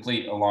coherently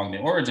complete along the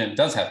origin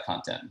does have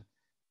content.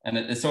 And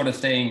it's sort of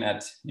saying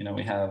that,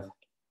 we have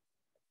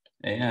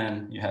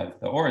AN, you have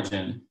the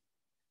origin,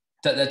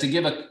 to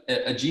give a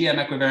GM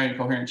equivariant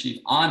coherent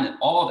sheaf on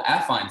all of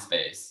affine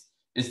space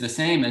is the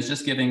same as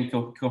just giving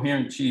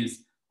coherent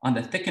sheaves on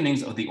the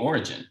thickenings of the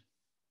origin.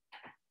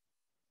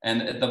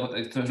 And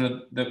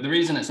the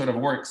reason it sort of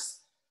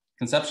works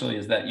conceptually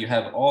is that you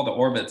have all the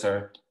orbits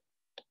are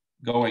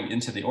going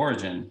into the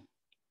origin.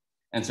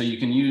 And so you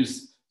can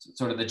use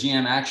sort of the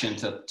GM action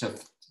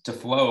to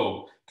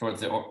flow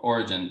towards the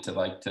origin so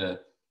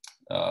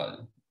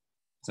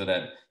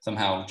that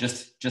somehow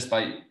just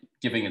by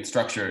giving it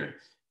structure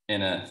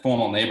in a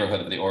formal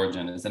neighborhood of the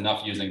origin is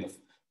enough using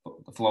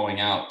the flowing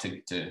out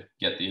to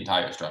get the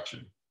entire structure,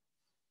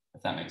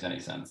 if that makes any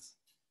sense.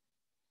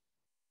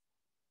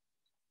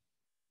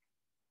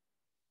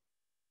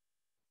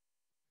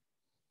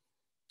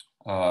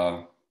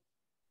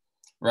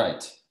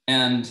 Right,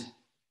 and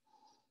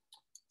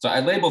so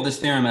I labeled this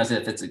theorem as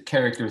if it's a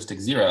characteristic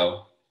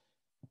 0,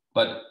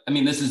 but I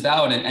mean, this is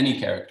valid in any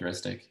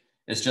characteristic.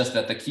 It's just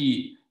that the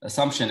key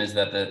assumption is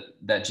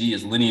that G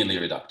is linearly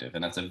reductive,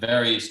 and that's a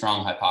very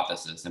strong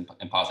hypothesis in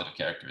positive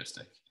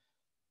characteristic.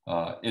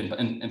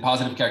 In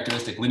positive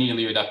characteristic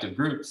linearly reductive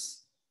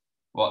groups,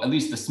 well, at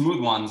least the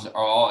smooth ones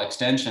are all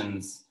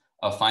extensions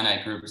of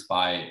finite groups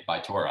by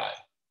tori.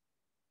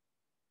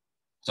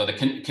 So the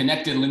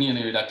connected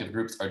linearly reductive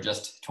groups are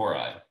just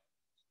tori.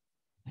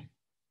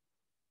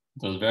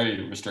 So it's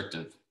very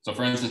restrictive. So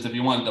for instance, if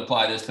you wanted to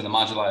apply this to the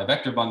moduli of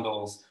vector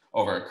bundles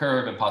over a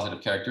curve in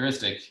positive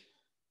characteristic,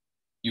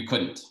 you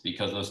couldn't,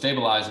 because those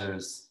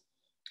stabilizers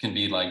can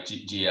be like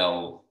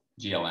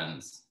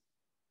GLNs.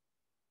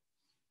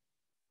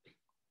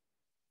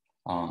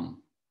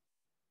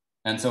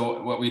 And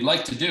so what we'd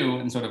like to do,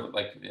 and sort of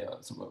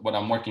so what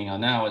I'm working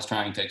on now, is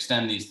trying to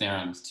extend these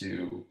theorems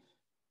to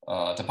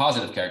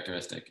positive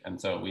characteristic. And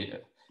so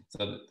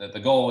the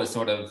goal is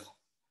sort of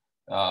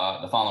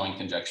the following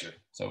conjecture.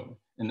 So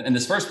in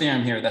this first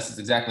theorem here, this is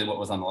exactly what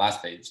was on the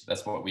last page.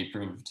 That's what we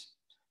proved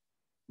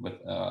with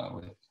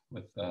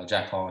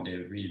Jack Hall and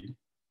David Reed.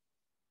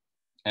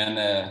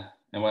 And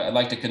what I'd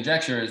like to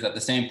conjecture is that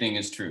the same thing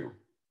is true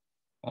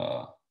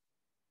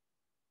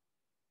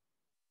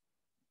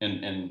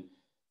in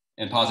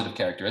positive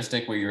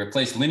characteristic, where you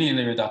replace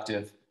linearly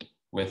reductive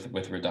with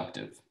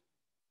reductive.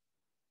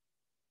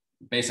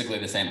 Basically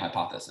the same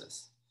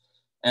hypothesis.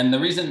 And the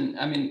reason,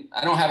 I mean,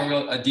 I don't have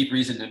a deep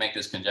reason to make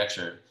this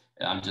conjecture.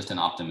 I'm just an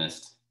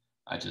optimist.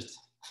 I just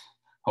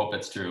hope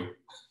it's true.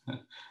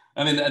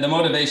 I mean, the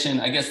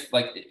motivation, I guess,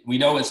 we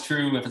know it's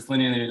true if it's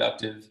linearly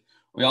reductive.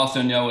 We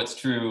also know it's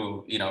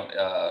true,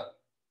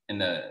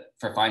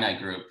 for finite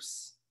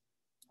groups.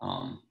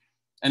 And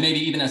maybe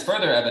even as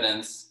further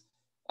evidence,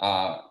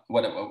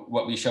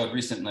 what we showed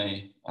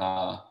recently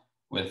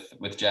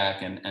with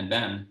Jack and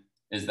Ben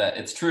is that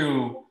it's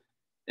true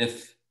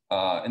if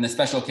in the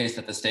special case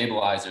that the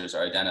stabilizers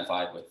are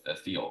identified with the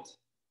field.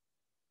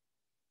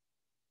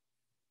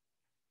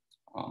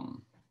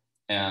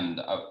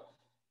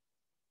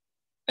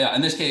 Yeah,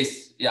 in this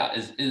case, yeah,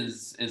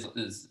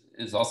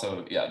 is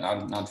also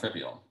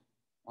non-trivial.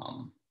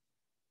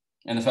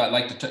 And so I'd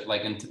like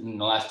to in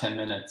the last 10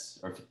 minutes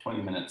or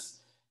 20 minutes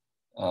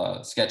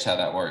sketch how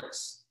that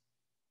works.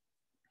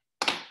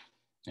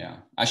 Yeah,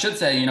 I should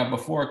say, you know,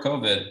 before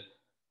COVID,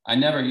 I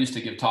never used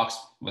to give talks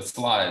with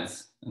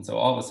slides. And so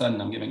all of a sudden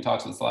I'm giving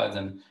talks with slides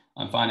and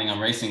I'm finding I'm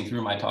racing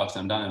through my talks.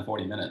 I'm done in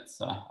 40 minutes.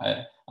 So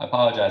I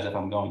apologize if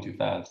I'm going too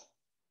fast.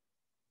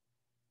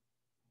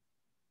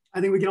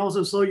 I think we can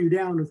also slow you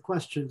down with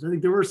questions. I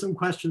think there were some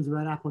questions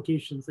about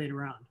applications later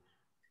around,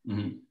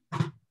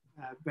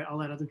 but I'll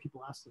let other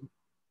people ask them.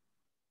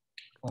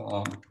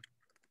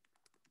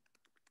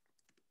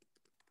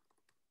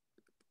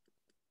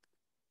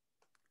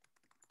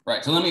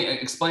 Right, so let me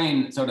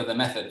explain sort of the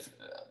method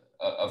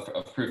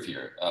of proof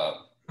here.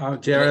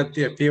 Jarod,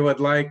 if you would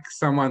like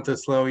someone to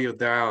slow you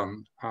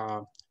down,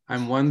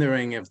 I'm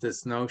wondering if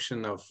this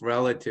notion of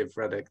relative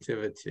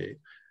reductivity,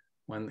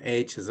 when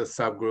H is a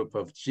subgroup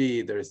of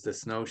G, there's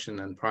this notion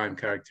and prime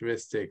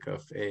characteristic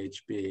of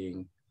H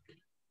being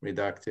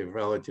reductive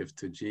relative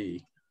to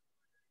G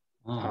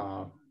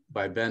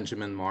by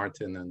Benjamin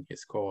Martin and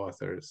his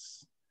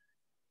co-authors.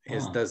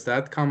 Does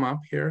that come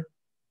up here?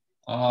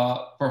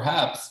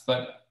 Perhaps,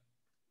 but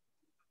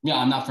yeah,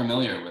 I'm not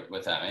familiar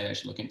with that. Maybe I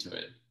should look into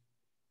it.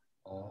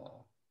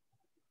 So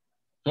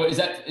is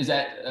that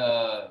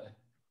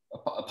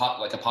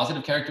like a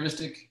positive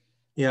characteristic?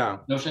 Yeah.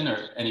 Notion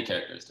or any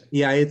characteristic?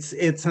 Yeah,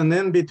 it's an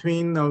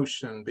in-between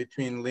notion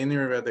between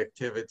linear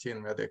reductivity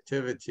and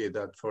reductivity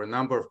that for a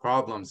number of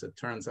problems, it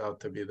turns out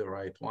to be the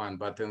right one.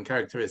 But in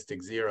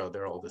characteristic 0,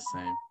 they're all the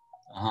same.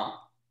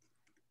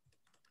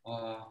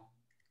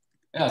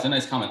 Yeah, it's a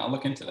nice comment. I'll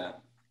look into that.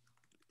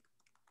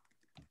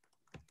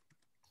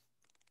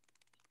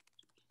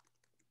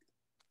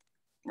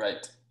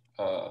 Right.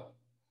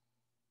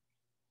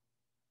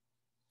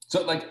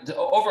 So like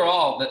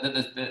overall,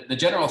 the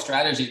general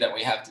strategy that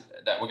we have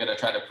that we're going to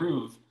try to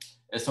prove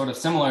is sort of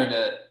similar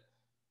to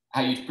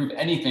how you prove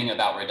anything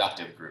about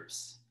reductive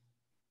groups.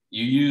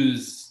 You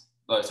use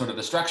sort of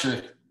the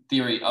structure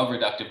theory of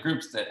reductive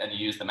groups and you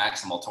use the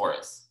maximal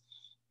torus.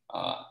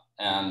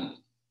 And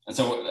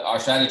so our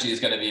strategy is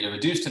going to be to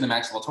reduce to the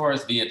maximal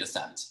torus via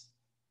descent.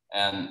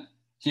 And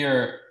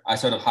here I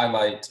sort of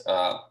highlight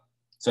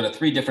sort of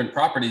 3 different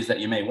properties that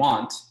you may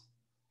want.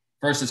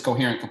 First is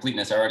coherent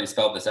completeness. I already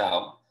spelled this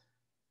out.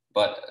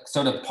 But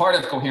sort of part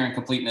of coherent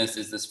completeness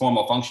is this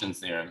formal functions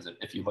theorem.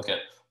 If you look at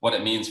what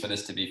it means for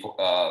this to be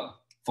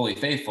fully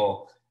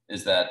faithful,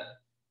 is that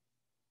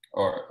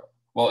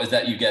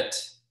you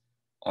get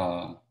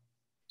an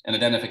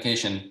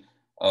identification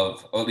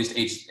of, or at least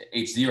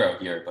H0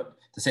 here, but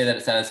to say that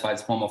it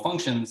satisfies formal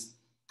functions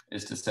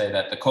is to say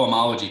that the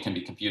cohomology can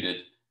be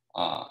computed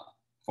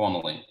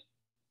formally.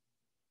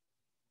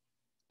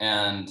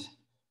 And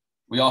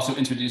we also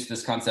introduced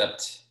this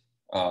concept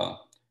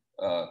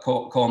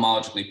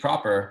cohomologically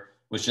proper,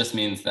 which just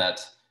means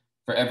that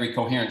for every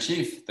coherent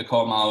sheaf, the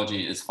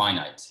cohomology is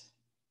finite.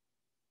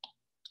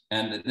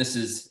 And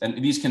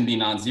these can be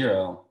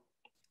non-zero,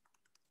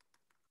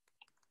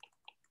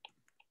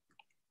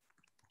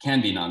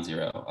 can be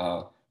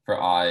non-zero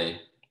for I,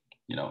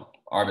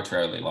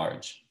 arbitrarily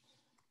large.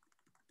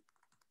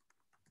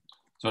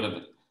 Sort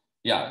of,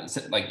 yeah,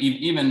 like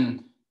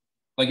even,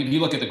 like if you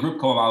look at the group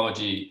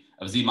cohomology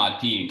of Z mod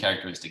P and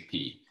characteristic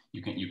P,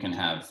 you can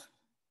have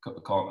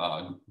group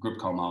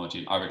cohomology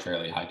in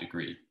arbitrarily high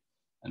degree.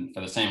 And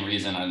for the same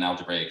reason on an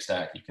algebraic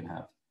stack, you can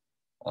have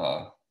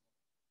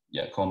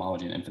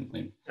cohomology in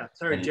infinitely. Yeah,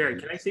 sorry, Jarod,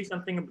 can I say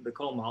something about the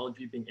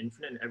cohomology being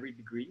infinite in every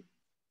degree?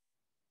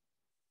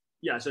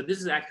 Yeah, so this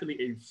is actually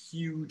a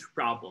huge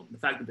problem. The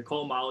fact that the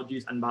cohomology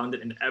is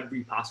unbounded in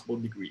every possible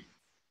degree.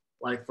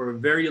 Like for a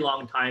very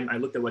long time, I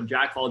looked at what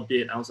Jack Hall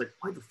did. And I was like,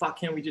 why the fuck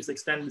can't we just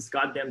extend this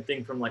goddamn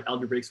thing from like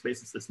algebraic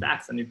spaces to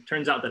stacks? And it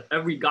turns out that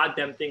every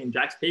goddamn thing in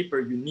Jack's paper,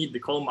 you need the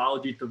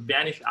cohomology to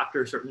vanish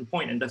after a certain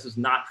point. And this is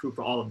not true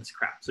for all of this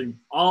crap. So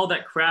all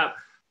that crap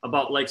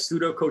about like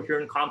pseudo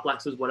coherent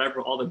complexes,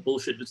 whatever, all that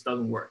bullshit just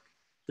doesn't work.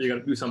 So you got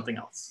to do something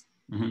else.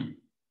 Mm-hmm.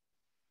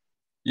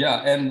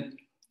 Yeah, and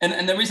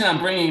the reason I'm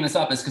bringing this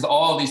up is because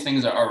all of these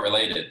things are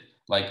related.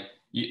 Like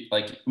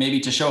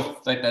maybe to show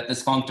like that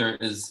this functor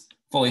is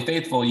fully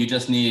faithful, you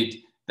just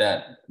need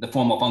that the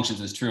formal functions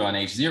is true on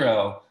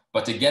H0.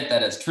 But to get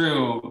that as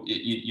true,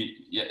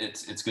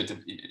 it's good to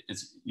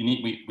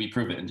we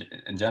prove it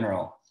in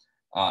general.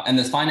 And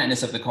this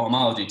finiteness of the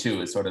cohomology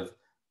too is sort of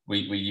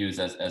we use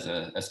as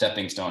a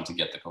stepping stone to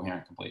get the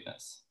coherent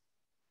completeness.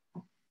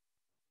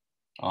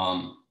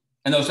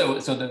 And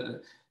also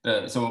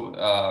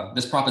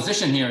this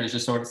proposition here is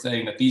just sort of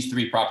saying that these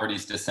 3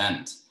 properties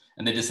descend,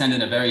 and they descend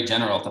in a very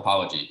general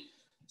topology.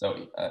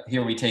 So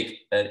here we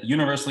take a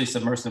universally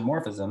submersive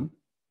morphism.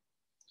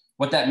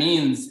 What that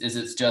means is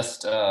it's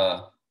just,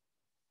 it's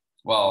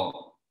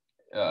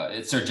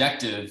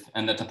surjective,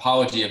 and the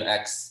topology of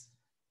X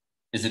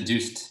is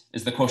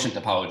the quotient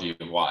topology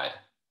of Y.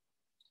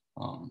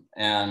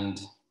 And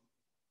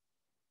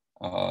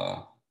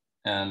the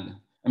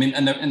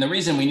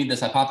reason we need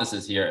this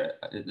hypothesis here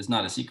is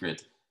not a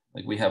secret.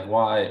 Like we have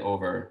Y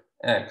over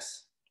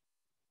X.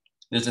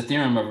 There's a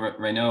theorem of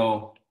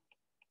Raynaud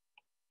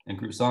and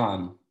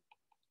Gruson,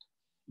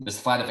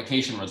 this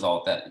flattification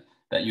result that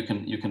you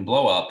can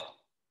blow up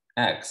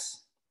X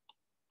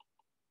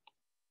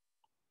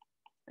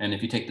And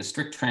if you take the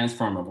strict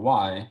transform of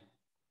Y,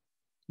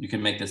 you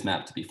can make this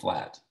map to be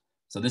flat.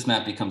 So this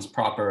map becomes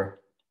proper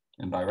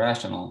and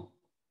birational.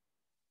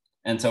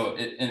 And so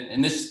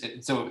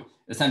so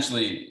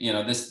essentially,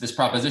 this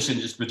proposition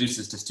just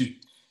reduces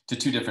to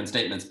two different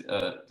statements,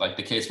 like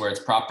the case where it's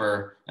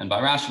proper and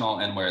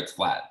birational and where it's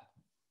flat.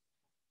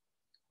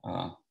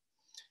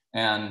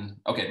 And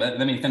okay,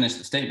 let me finish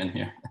the statement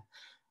here.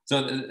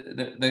 So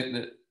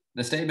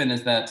the statement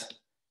is that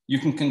you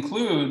can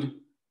conclude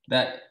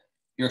that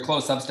your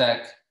closed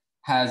substack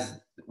has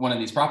one of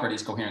these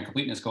properties, coherent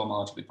completeness,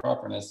 cohomologically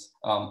properness,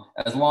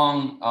 as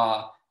long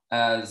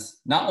as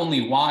not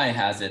only Y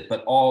has it,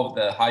 but all of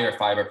the higher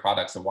fiber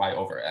products of Y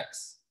over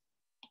X.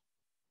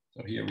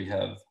 So here you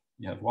have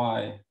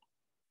Y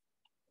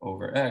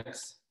over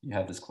X, you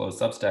have this closed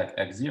substack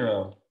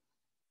X0,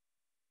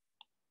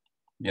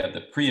 you have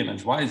the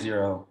preimage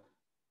Y0,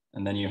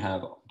 and then you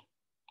have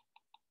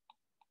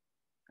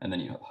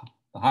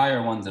the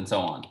higher ones and so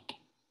on.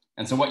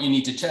 And so what you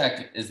need to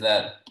check is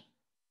that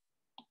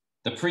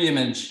the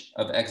preimage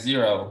of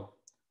X0,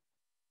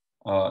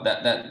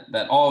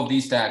 that all of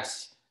these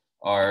stacks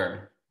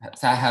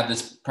have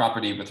this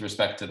property with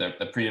respect to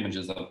the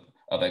preimages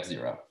of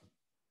X0.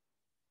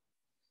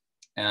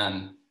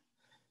 And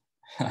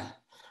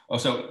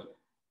so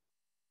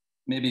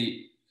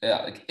maybe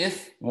like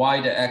if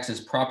Y to X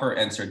is proper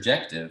and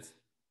surjective,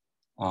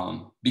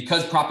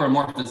 because proper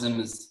morphism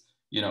is,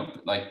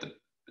 like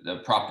the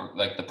proper,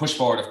 like the push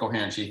forward of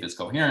coherent sheaf is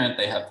coherent,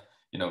 they have,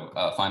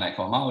 finite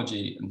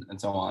cohomology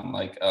and so on,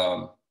 like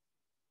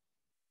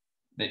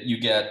that you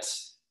get,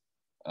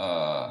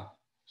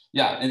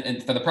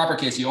 and for the proper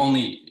case, you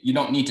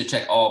don't need to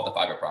check all of the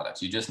fiber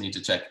products. You just need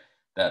to check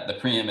that the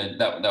preimage,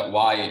 that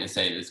Y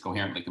is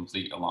coherently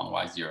complete along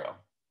Y0.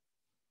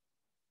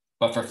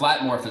 But for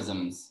flat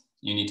morphisms,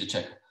 you need to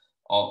check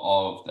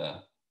all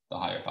of the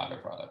higher fiber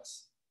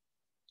products.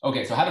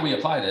 Okay, so how do we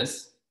apply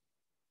this?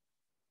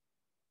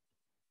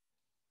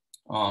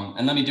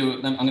 And I'm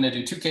going to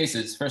do two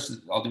cases.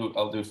 First,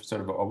 I'll do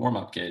sort of a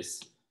warm-up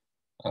case.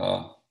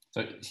 So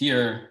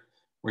here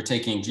we're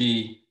taking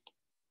G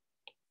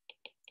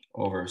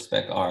over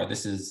spec R.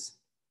 This is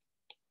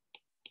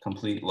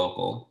complete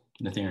local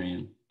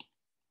noetherian.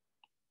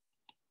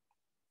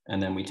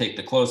 And then we take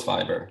the closed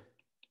fiber.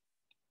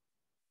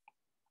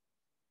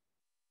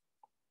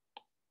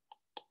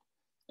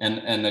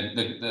 And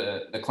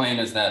the claim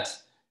is that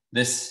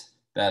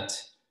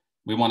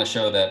we want to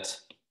show that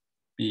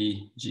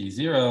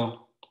BG0,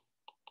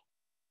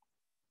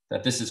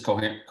 that this is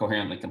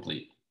coherently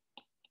complete.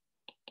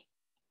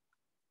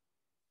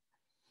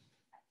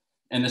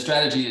 And the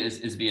strategy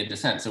is via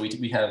descent. So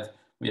we have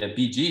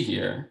BG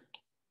here.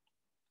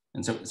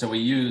 And so we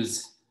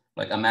use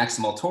like a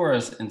maximal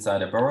torus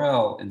inside of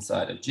Borel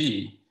inside of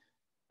G,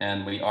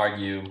 and we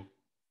argue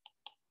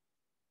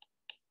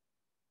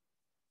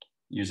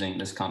using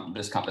this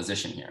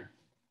composition here.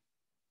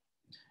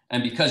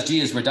 And because G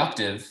is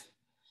reductive,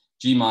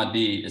 G mod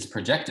B is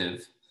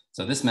projective.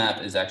 So this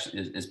map is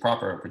actually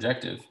proper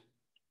projective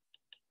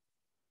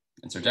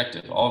and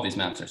surjective. All of these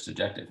maps are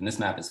surjective, and this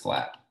map is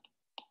flat.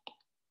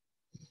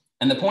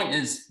 And the point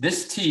is,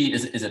 this T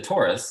is a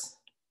torus.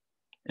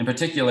 In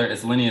particular,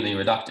 it's linearly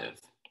reductive.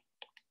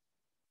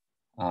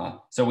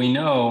 So we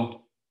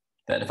know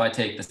that if I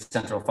take the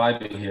central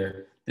fiber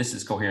here, this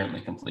is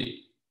coherently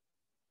complete.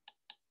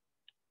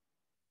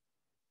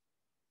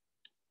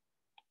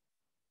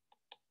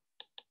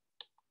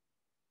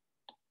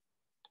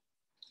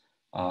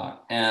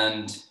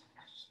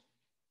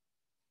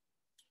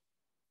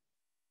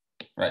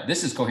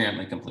 This is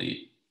coherently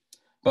complete.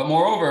 But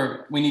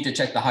moreover, we need to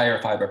check the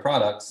higher fiber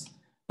products.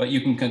 But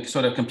you can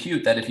sort of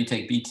compute that if you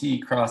take BT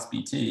cross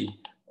BT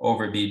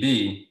over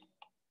BB,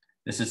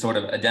 this is sort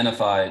of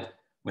identified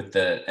with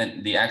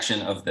the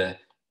action of the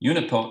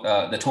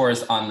the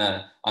torus on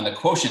the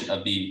quotient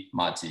of B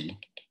mod T.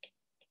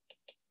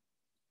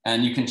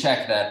 And you can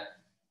check that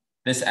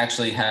this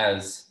actually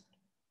has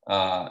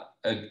a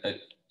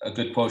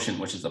good quotient,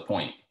 which is a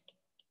point.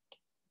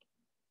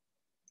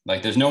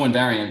 Like there's no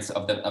invariance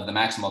of the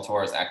maximal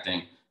torus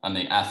acting on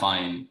the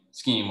affine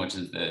scheme, which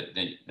is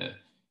the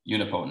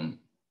unipotent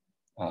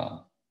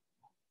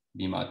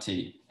B mod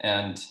T.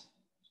 And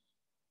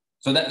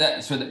so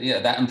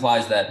that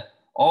implies that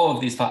all of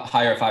these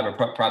higher fiber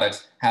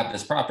products have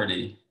this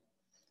property.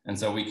 And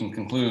so we can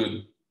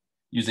conclude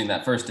using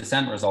that first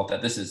descent result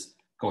that this is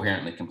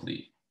coherently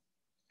complete.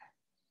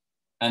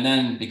 And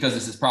then because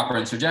this is proper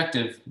and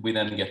surjective, we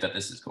then get that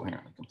this is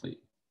coherently complete.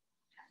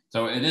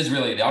 So it is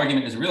really, the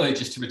argument is really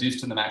just to reduce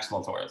to the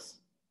maximal torus.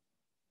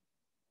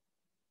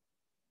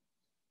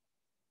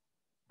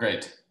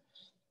 Great.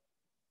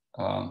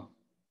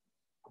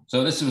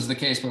 So this was the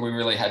case where we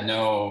really had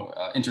no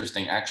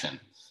interesting action.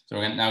 So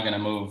we're now going to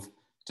move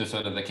to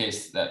sort of the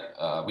case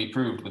that we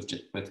proved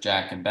with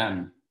Jack and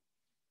Ben,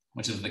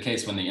 which is the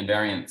case when the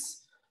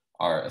invariants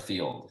are a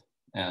field.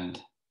 And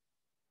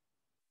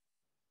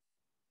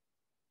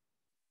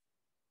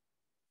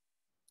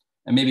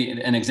maybe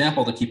an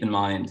example to keep in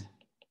mind,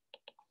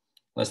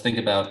 let's think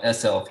about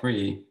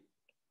SL3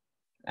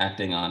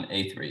 acting on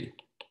A3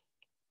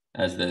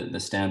 as the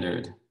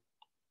standard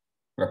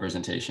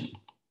representation.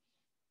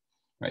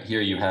 Right,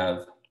 here you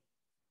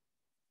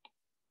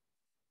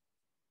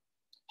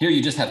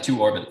just have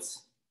two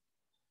orbits.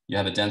 You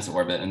have a dense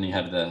orbit and you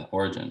have the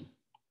origin.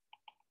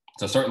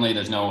 So certainly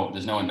there's no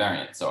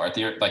invariance. So our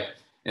theory, like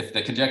if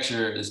the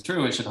conjecture is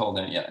true, it should hold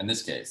in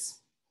this case.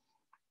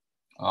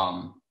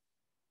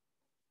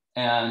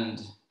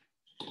 And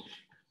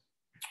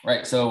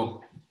right,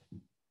 so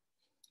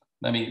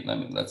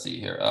let's see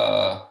here.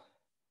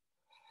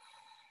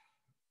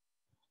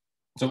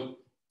 So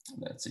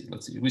let's see.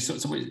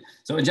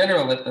 So in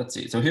general, let's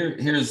see. So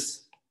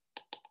here's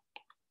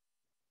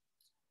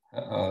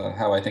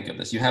how I think of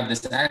this. You have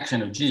this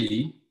action of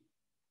G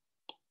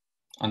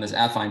on this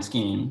affine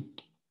scheme,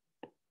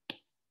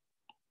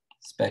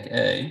 spec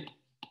A,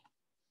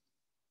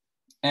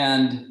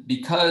 and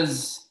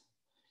because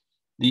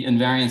the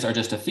invariants are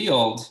just a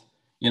field,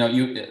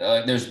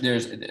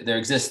 there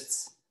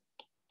exists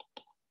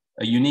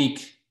a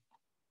unique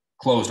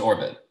closed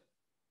orbit.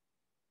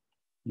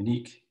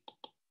 Unique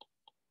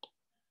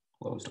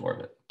closed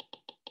orbit,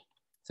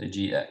 say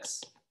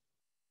Gx.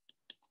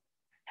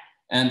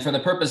 And for the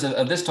purpose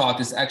of this talk,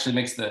 this actually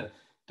makes the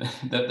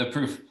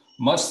proof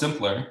much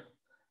simpler.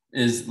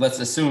 Let's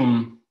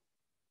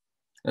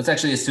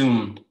actually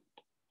assume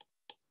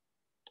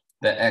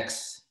that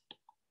X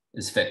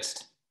is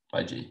fixed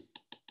by G.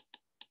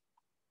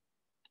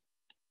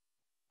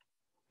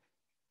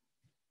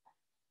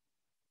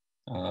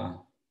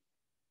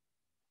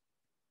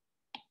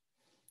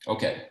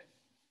 Okay,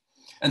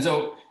 and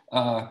so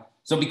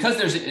because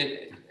there's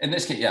in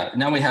this case,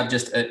 now we have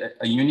just a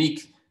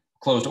unique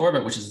closed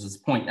orbit, which is this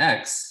point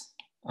X,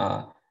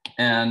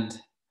 and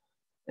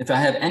if I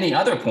have any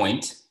other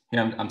point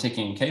here, I'm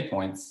taking K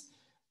points,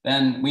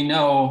 then we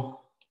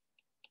know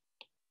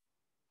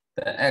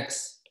that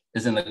X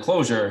is in the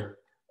closure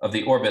of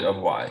the orbit of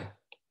Y.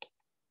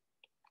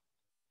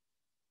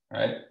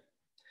 Right?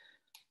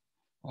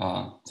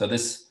 So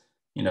this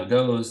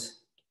goes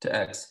to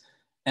X.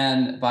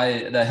 And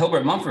by the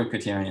Hilbert-Mumford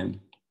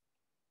criterion,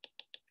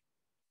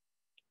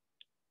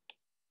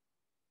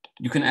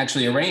 you can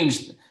actually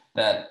arrange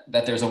that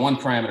there's a one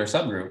parameter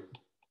subgroup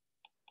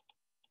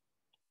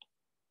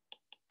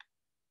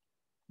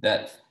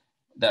that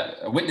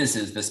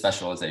witnesses this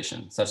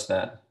specialization such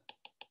that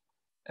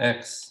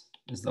X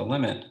is the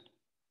limit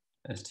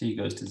as t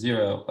goes to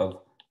 0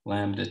 of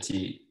lambda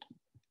t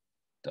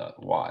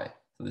dot y.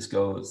 So this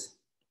goes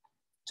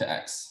to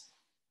X.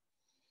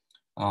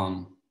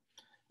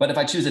 But if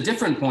I choose a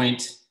different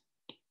point,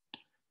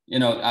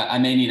 I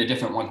may need a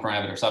different one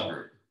parameter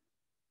subgroup.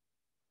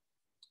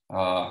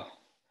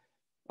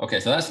 Okay,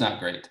 so that's not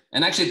great.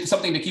 And actually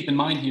something to keep in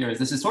mind here is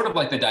this is sort of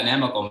like the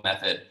dynamical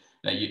method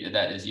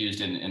that is used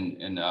in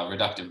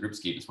reductive group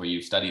schemes where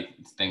you study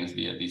things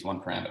via these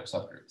one parameter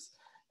subgroups.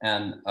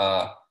 And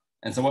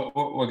so what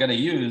we're going to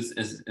use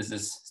is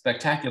this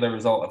spectacular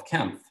result of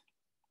Kempf.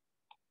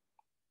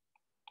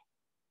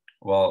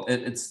 Well,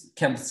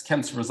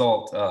 Kempf's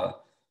result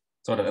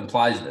sort of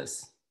implies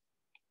this.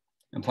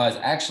 Implies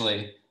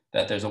actually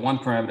that there's a one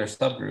parameter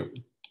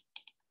subgroup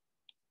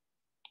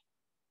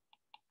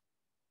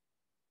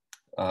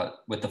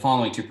with the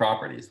following two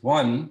properties.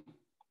 One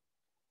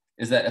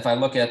is that if I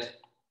look at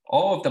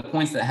all of the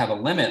points that have a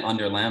limit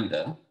under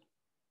lambda,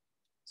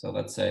 so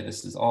let's say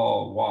this is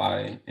all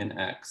y in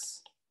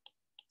X,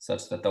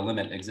 such that the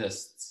limit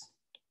exists.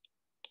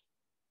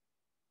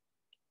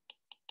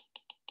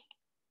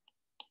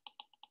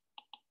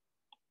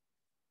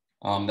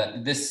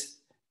 That this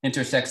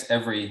intersects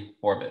every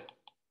orbit.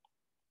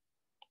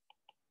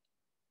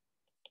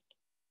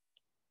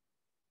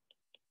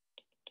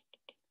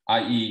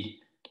 I.e.,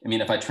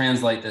 if I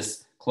translate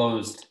this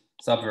closed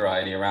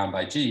subvariety around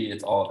by G,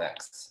 it's all of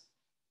X.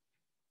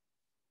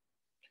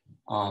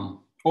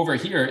 Over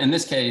here, in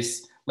this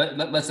case,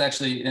 let's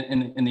actually,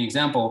 in the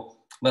example,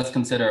 let's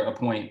consider a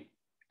point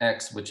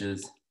X, which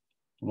is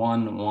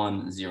 1,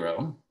 1,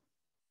 0.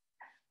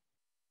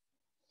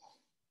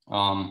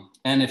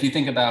 And if you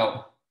think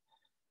about,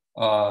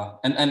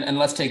 and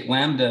let's take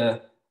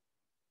lambda,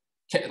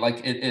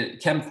 like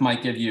Kempf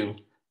might give you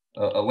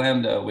a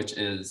lambda, which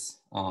is,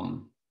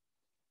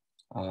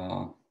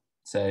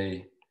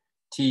 say,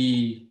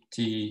 t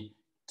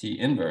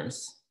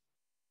inverse,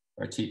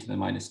 or t to the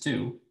minus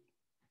 2,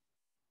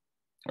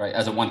 right,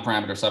 as a one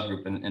parameter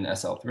subgroup in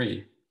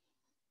SL3.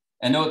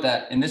 And note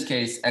that in this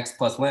case, X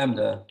plus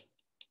lambda,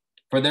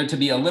 for there to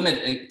be a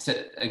limit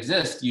to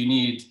exist, you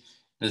need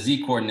the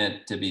Z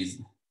coordinate to be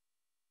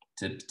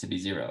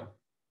 0.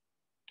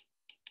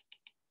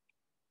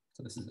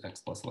 So this is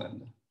X plus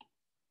lambda.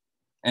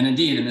 And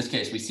indeed, in this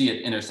case, we see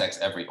it intersects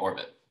every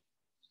orbit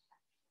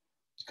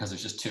because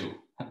there's just two.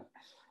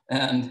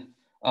 And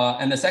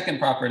the second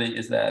property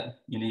is that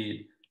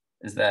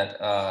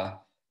that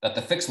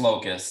the fixed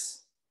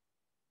locus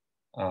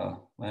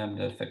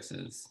lambda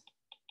fixes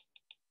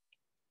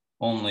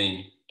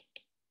only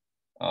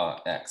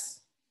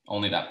X,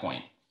 only that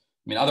point.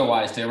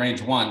 Otherwise, to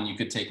arrange one, you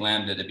could take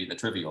lambda to be the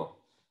trivial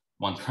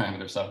one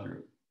parameter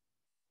subgroup.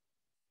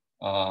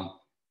 Right.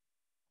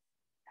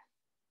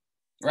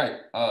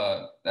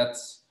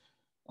 That's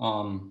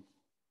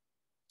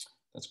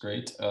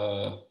great.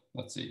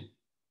 Let's see.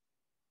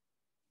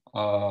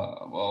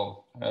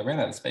 Well, I ran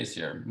out of space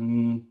here.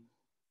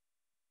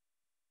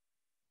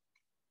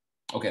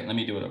 Okay, let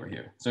me do it over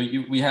here. So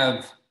we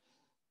have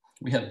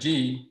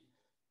G,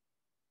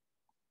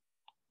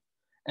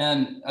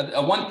 and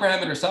a one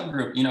parameter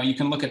subgroup. You know, you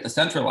can look at the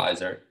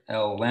centralizer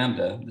L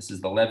lambda. This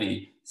is the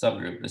Levy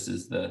subgroup. This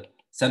is the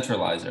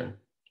centralizer.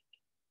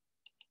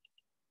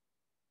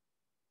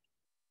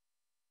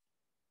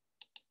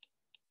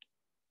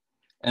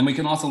 And we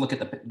can also look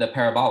at the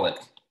parabolic.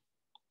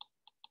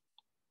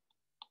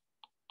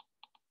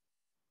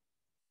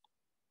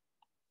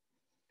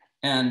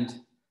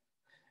 And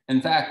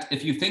in fact,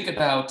 if you think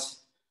about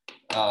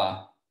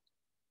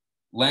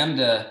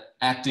lambda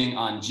acting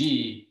on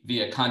G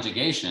via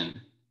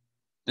conjugation,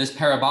 this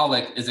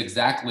parabolic is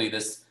exactly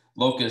this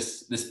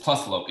locus, this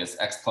plus locus,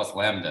 x plus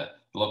lambda,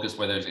 the locus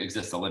where there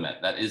exists a limit.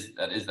 That is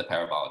the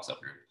parabolic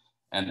subgroup.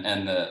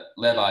 And the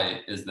Levi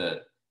is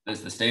the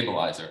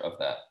stabilizer of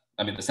that.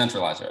 I mean, the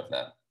centralizer of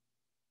that.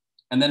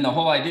 And then the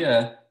whole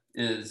idea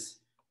is,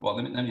 well,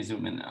 let me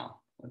zoom in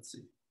now. Let's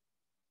see.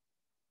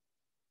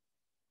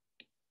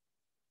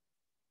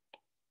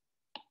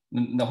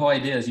 The whole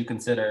idea is you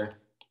consider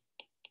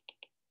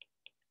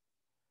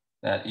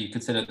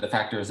the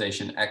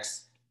factorization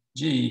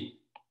xg,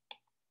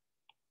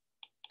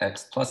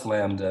 x plus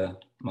lambda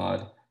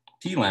mod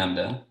t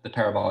lambda, the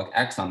parabolic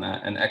acts on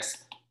that, and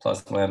x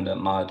plus lambda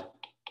mod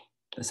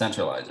the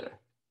centralizer.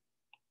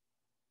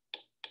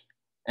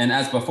 And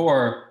as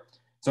before,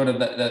 sort of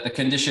the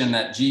condition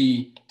that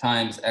g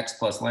times x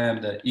plus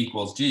lambda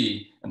equals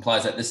g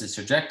implies that this is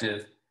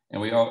surjective, and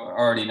we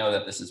already know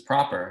that this is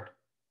proper,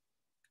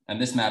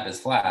 and this map is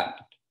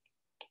flat.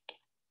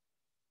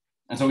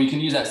 And so we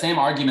can use that same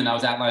argument I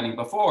was outlining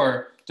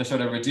before to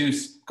sort of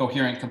reduce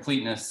coherent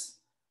completeness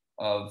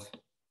of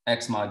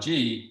x mod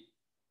g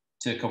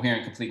to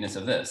coherent completeness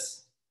of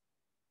this.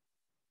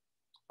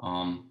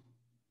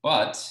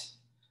 But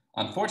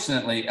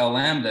unfortunately, L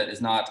lambda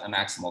is not a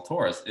maximal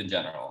torus in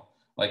general.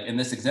 Like in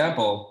this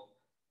example,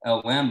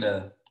 L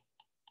lambda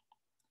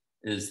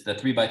is the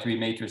 3x3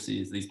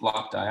 matrices, these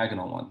block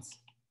diagonal ones.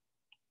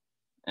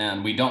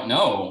 And we don't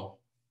know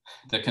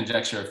the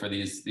conjecture for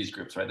these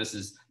groups, right? This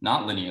is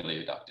not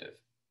linearly reductive.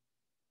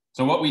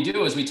 So what we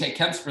do is we take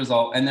Kemp's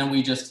result and then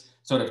we just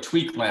sort of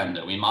tweak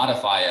lambda. We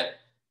modify it,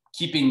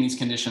 keeping these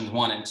conditions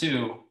 1 and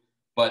 2,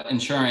 but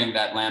ensuring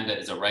that lambda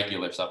is a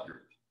regular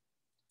subgroup.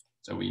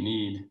 So we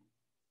need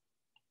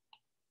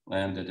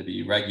lambda to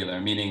be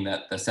regular, meaning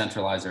that the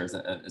centralizer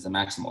is a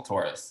maximal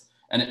torus.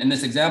 And in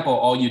this example,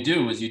 all you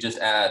do is you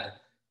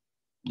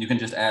can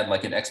just add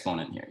like an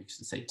exponent here. You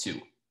can say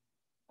 2,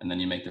 and then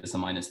you make this a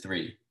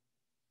 -3.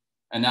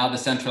 And now the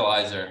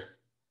centralizer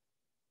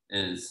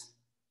is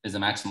a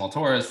maximal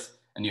torus,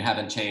 and you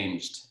haven't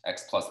changed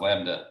x plus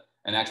lambda,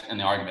 and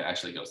the argument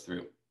actually goes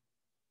through.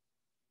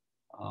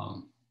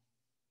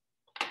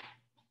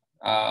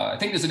 I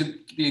think this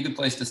would be a good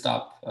place to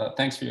stop.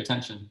 Thanks for your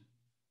attention.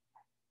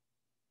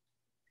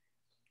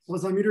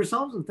 Let's unmute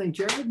ourselves and thank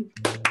Jarod.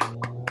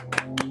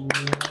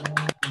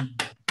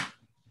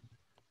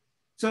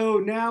 So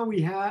now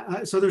we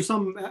have, so there's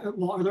some,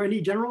 well, are there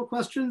any general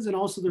questions? And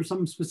also there's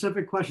some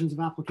specific questions of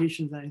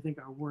applications that I think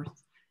are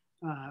worth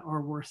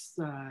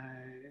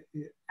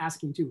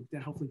asking too,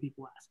 that hopefully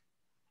people ask.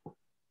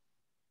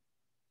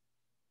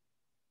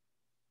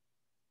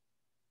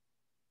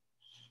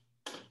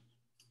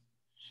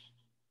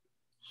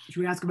 Should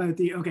we ask about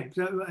the, okay,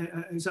 so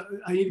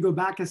I need to go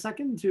back a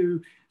second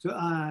to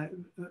the,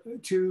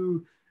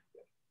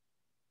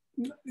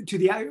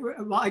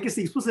 well, I guess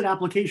the explicit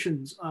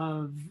applications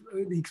of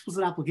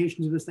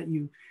this that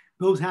you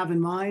both have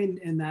in mind,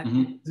 and that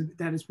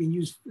that is being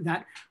used,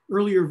 that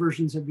earlier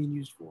versions have been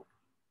used for.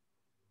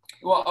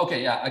 Well,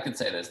 okay, yeah, I could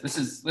say this. This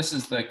is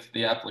like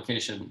the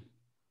application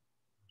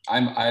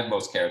I'm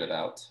most cared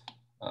about.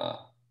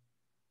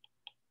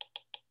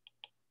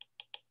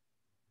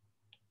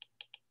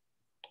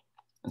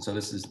 And so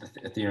this is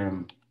the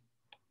theorem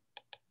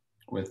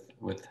with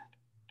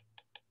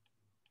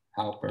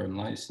Alper and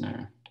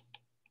Leisner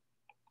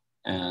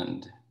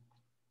and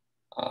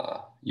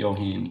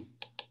Joachim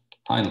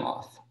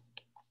Heinloth.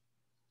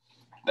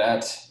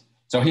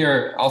 So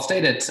here, I'll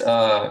state it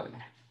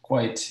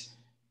quite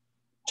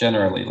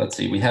generally. Let's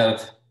see,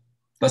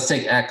 let's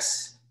take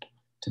X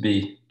to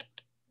be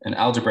an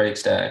algebraic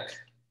stack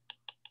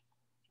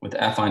with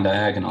affine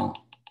diagonal.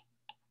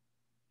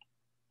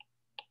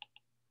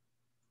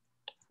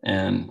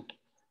 And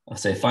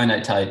let's say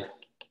finite type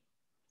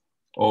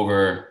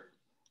over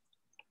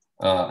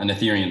a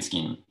noetherian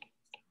scheme.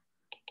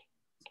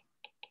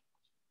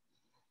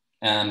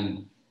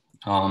 And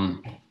is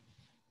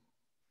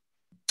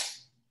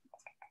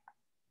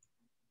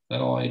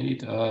that all I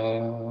need?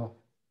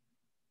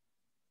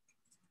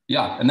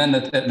 Yeah, and then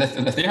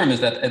the theorem is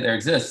that there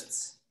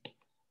exists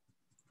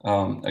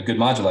a good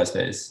moduli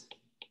space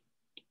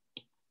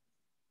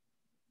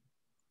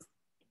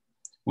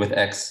with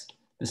X.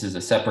 This is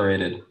a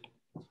separated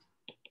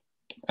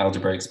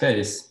algebraic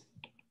space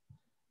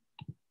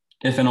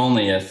if and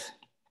only if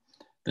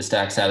the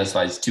stack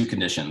satisfies two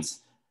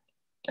conditions,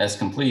 S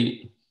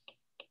complete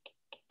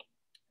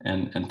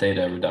and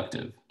theta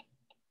reductive.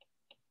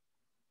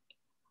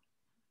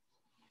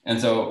 And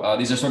so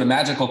these are sort of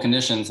magical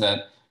conditions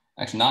that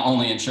actually not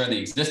only ensure the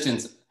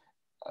existence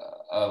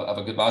of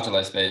a good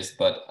moduli space,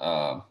 but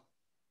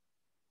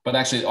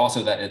actually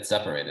also that it's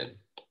separated.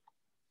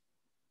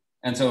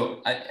 And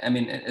so, I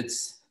mean,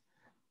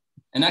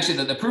 and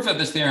actually the proof of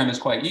this theorem is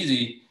quite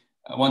easy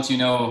once you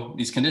know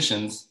these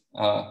conditions.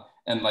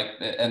 And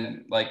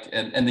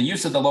the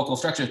use of the local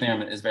structure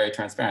theorem is very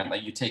transparent.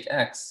 Like you take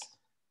X,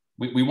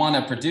 we want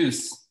to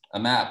produce a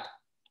map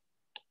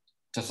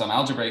to some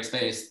algebraic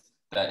space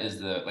that is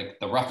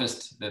the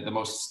roughest, the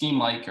most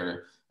scheme-like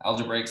or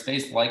algebraic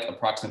space-like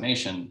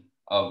approximation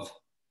of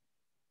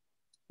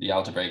the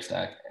algebraic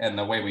stack. And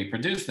the way we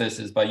produce this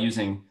is by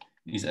using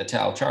these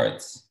étale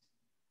charts.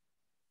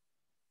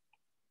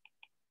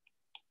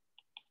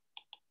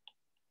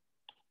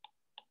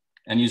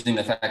 And using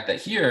the fact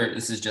that here,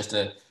 this is just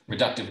a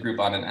reductive group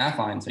on an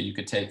affine, so you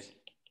could take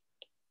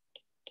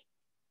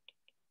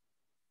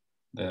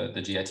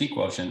the GIT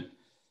quotient.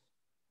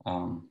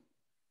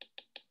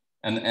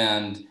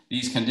 And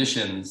these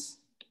conditions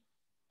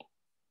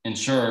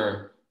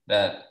ensure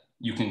that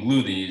you can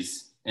glue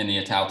these in the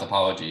étale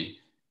topology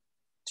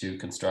to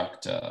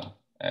construct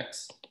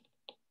X.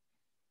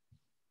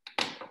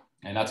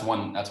 And that's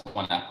one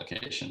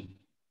application.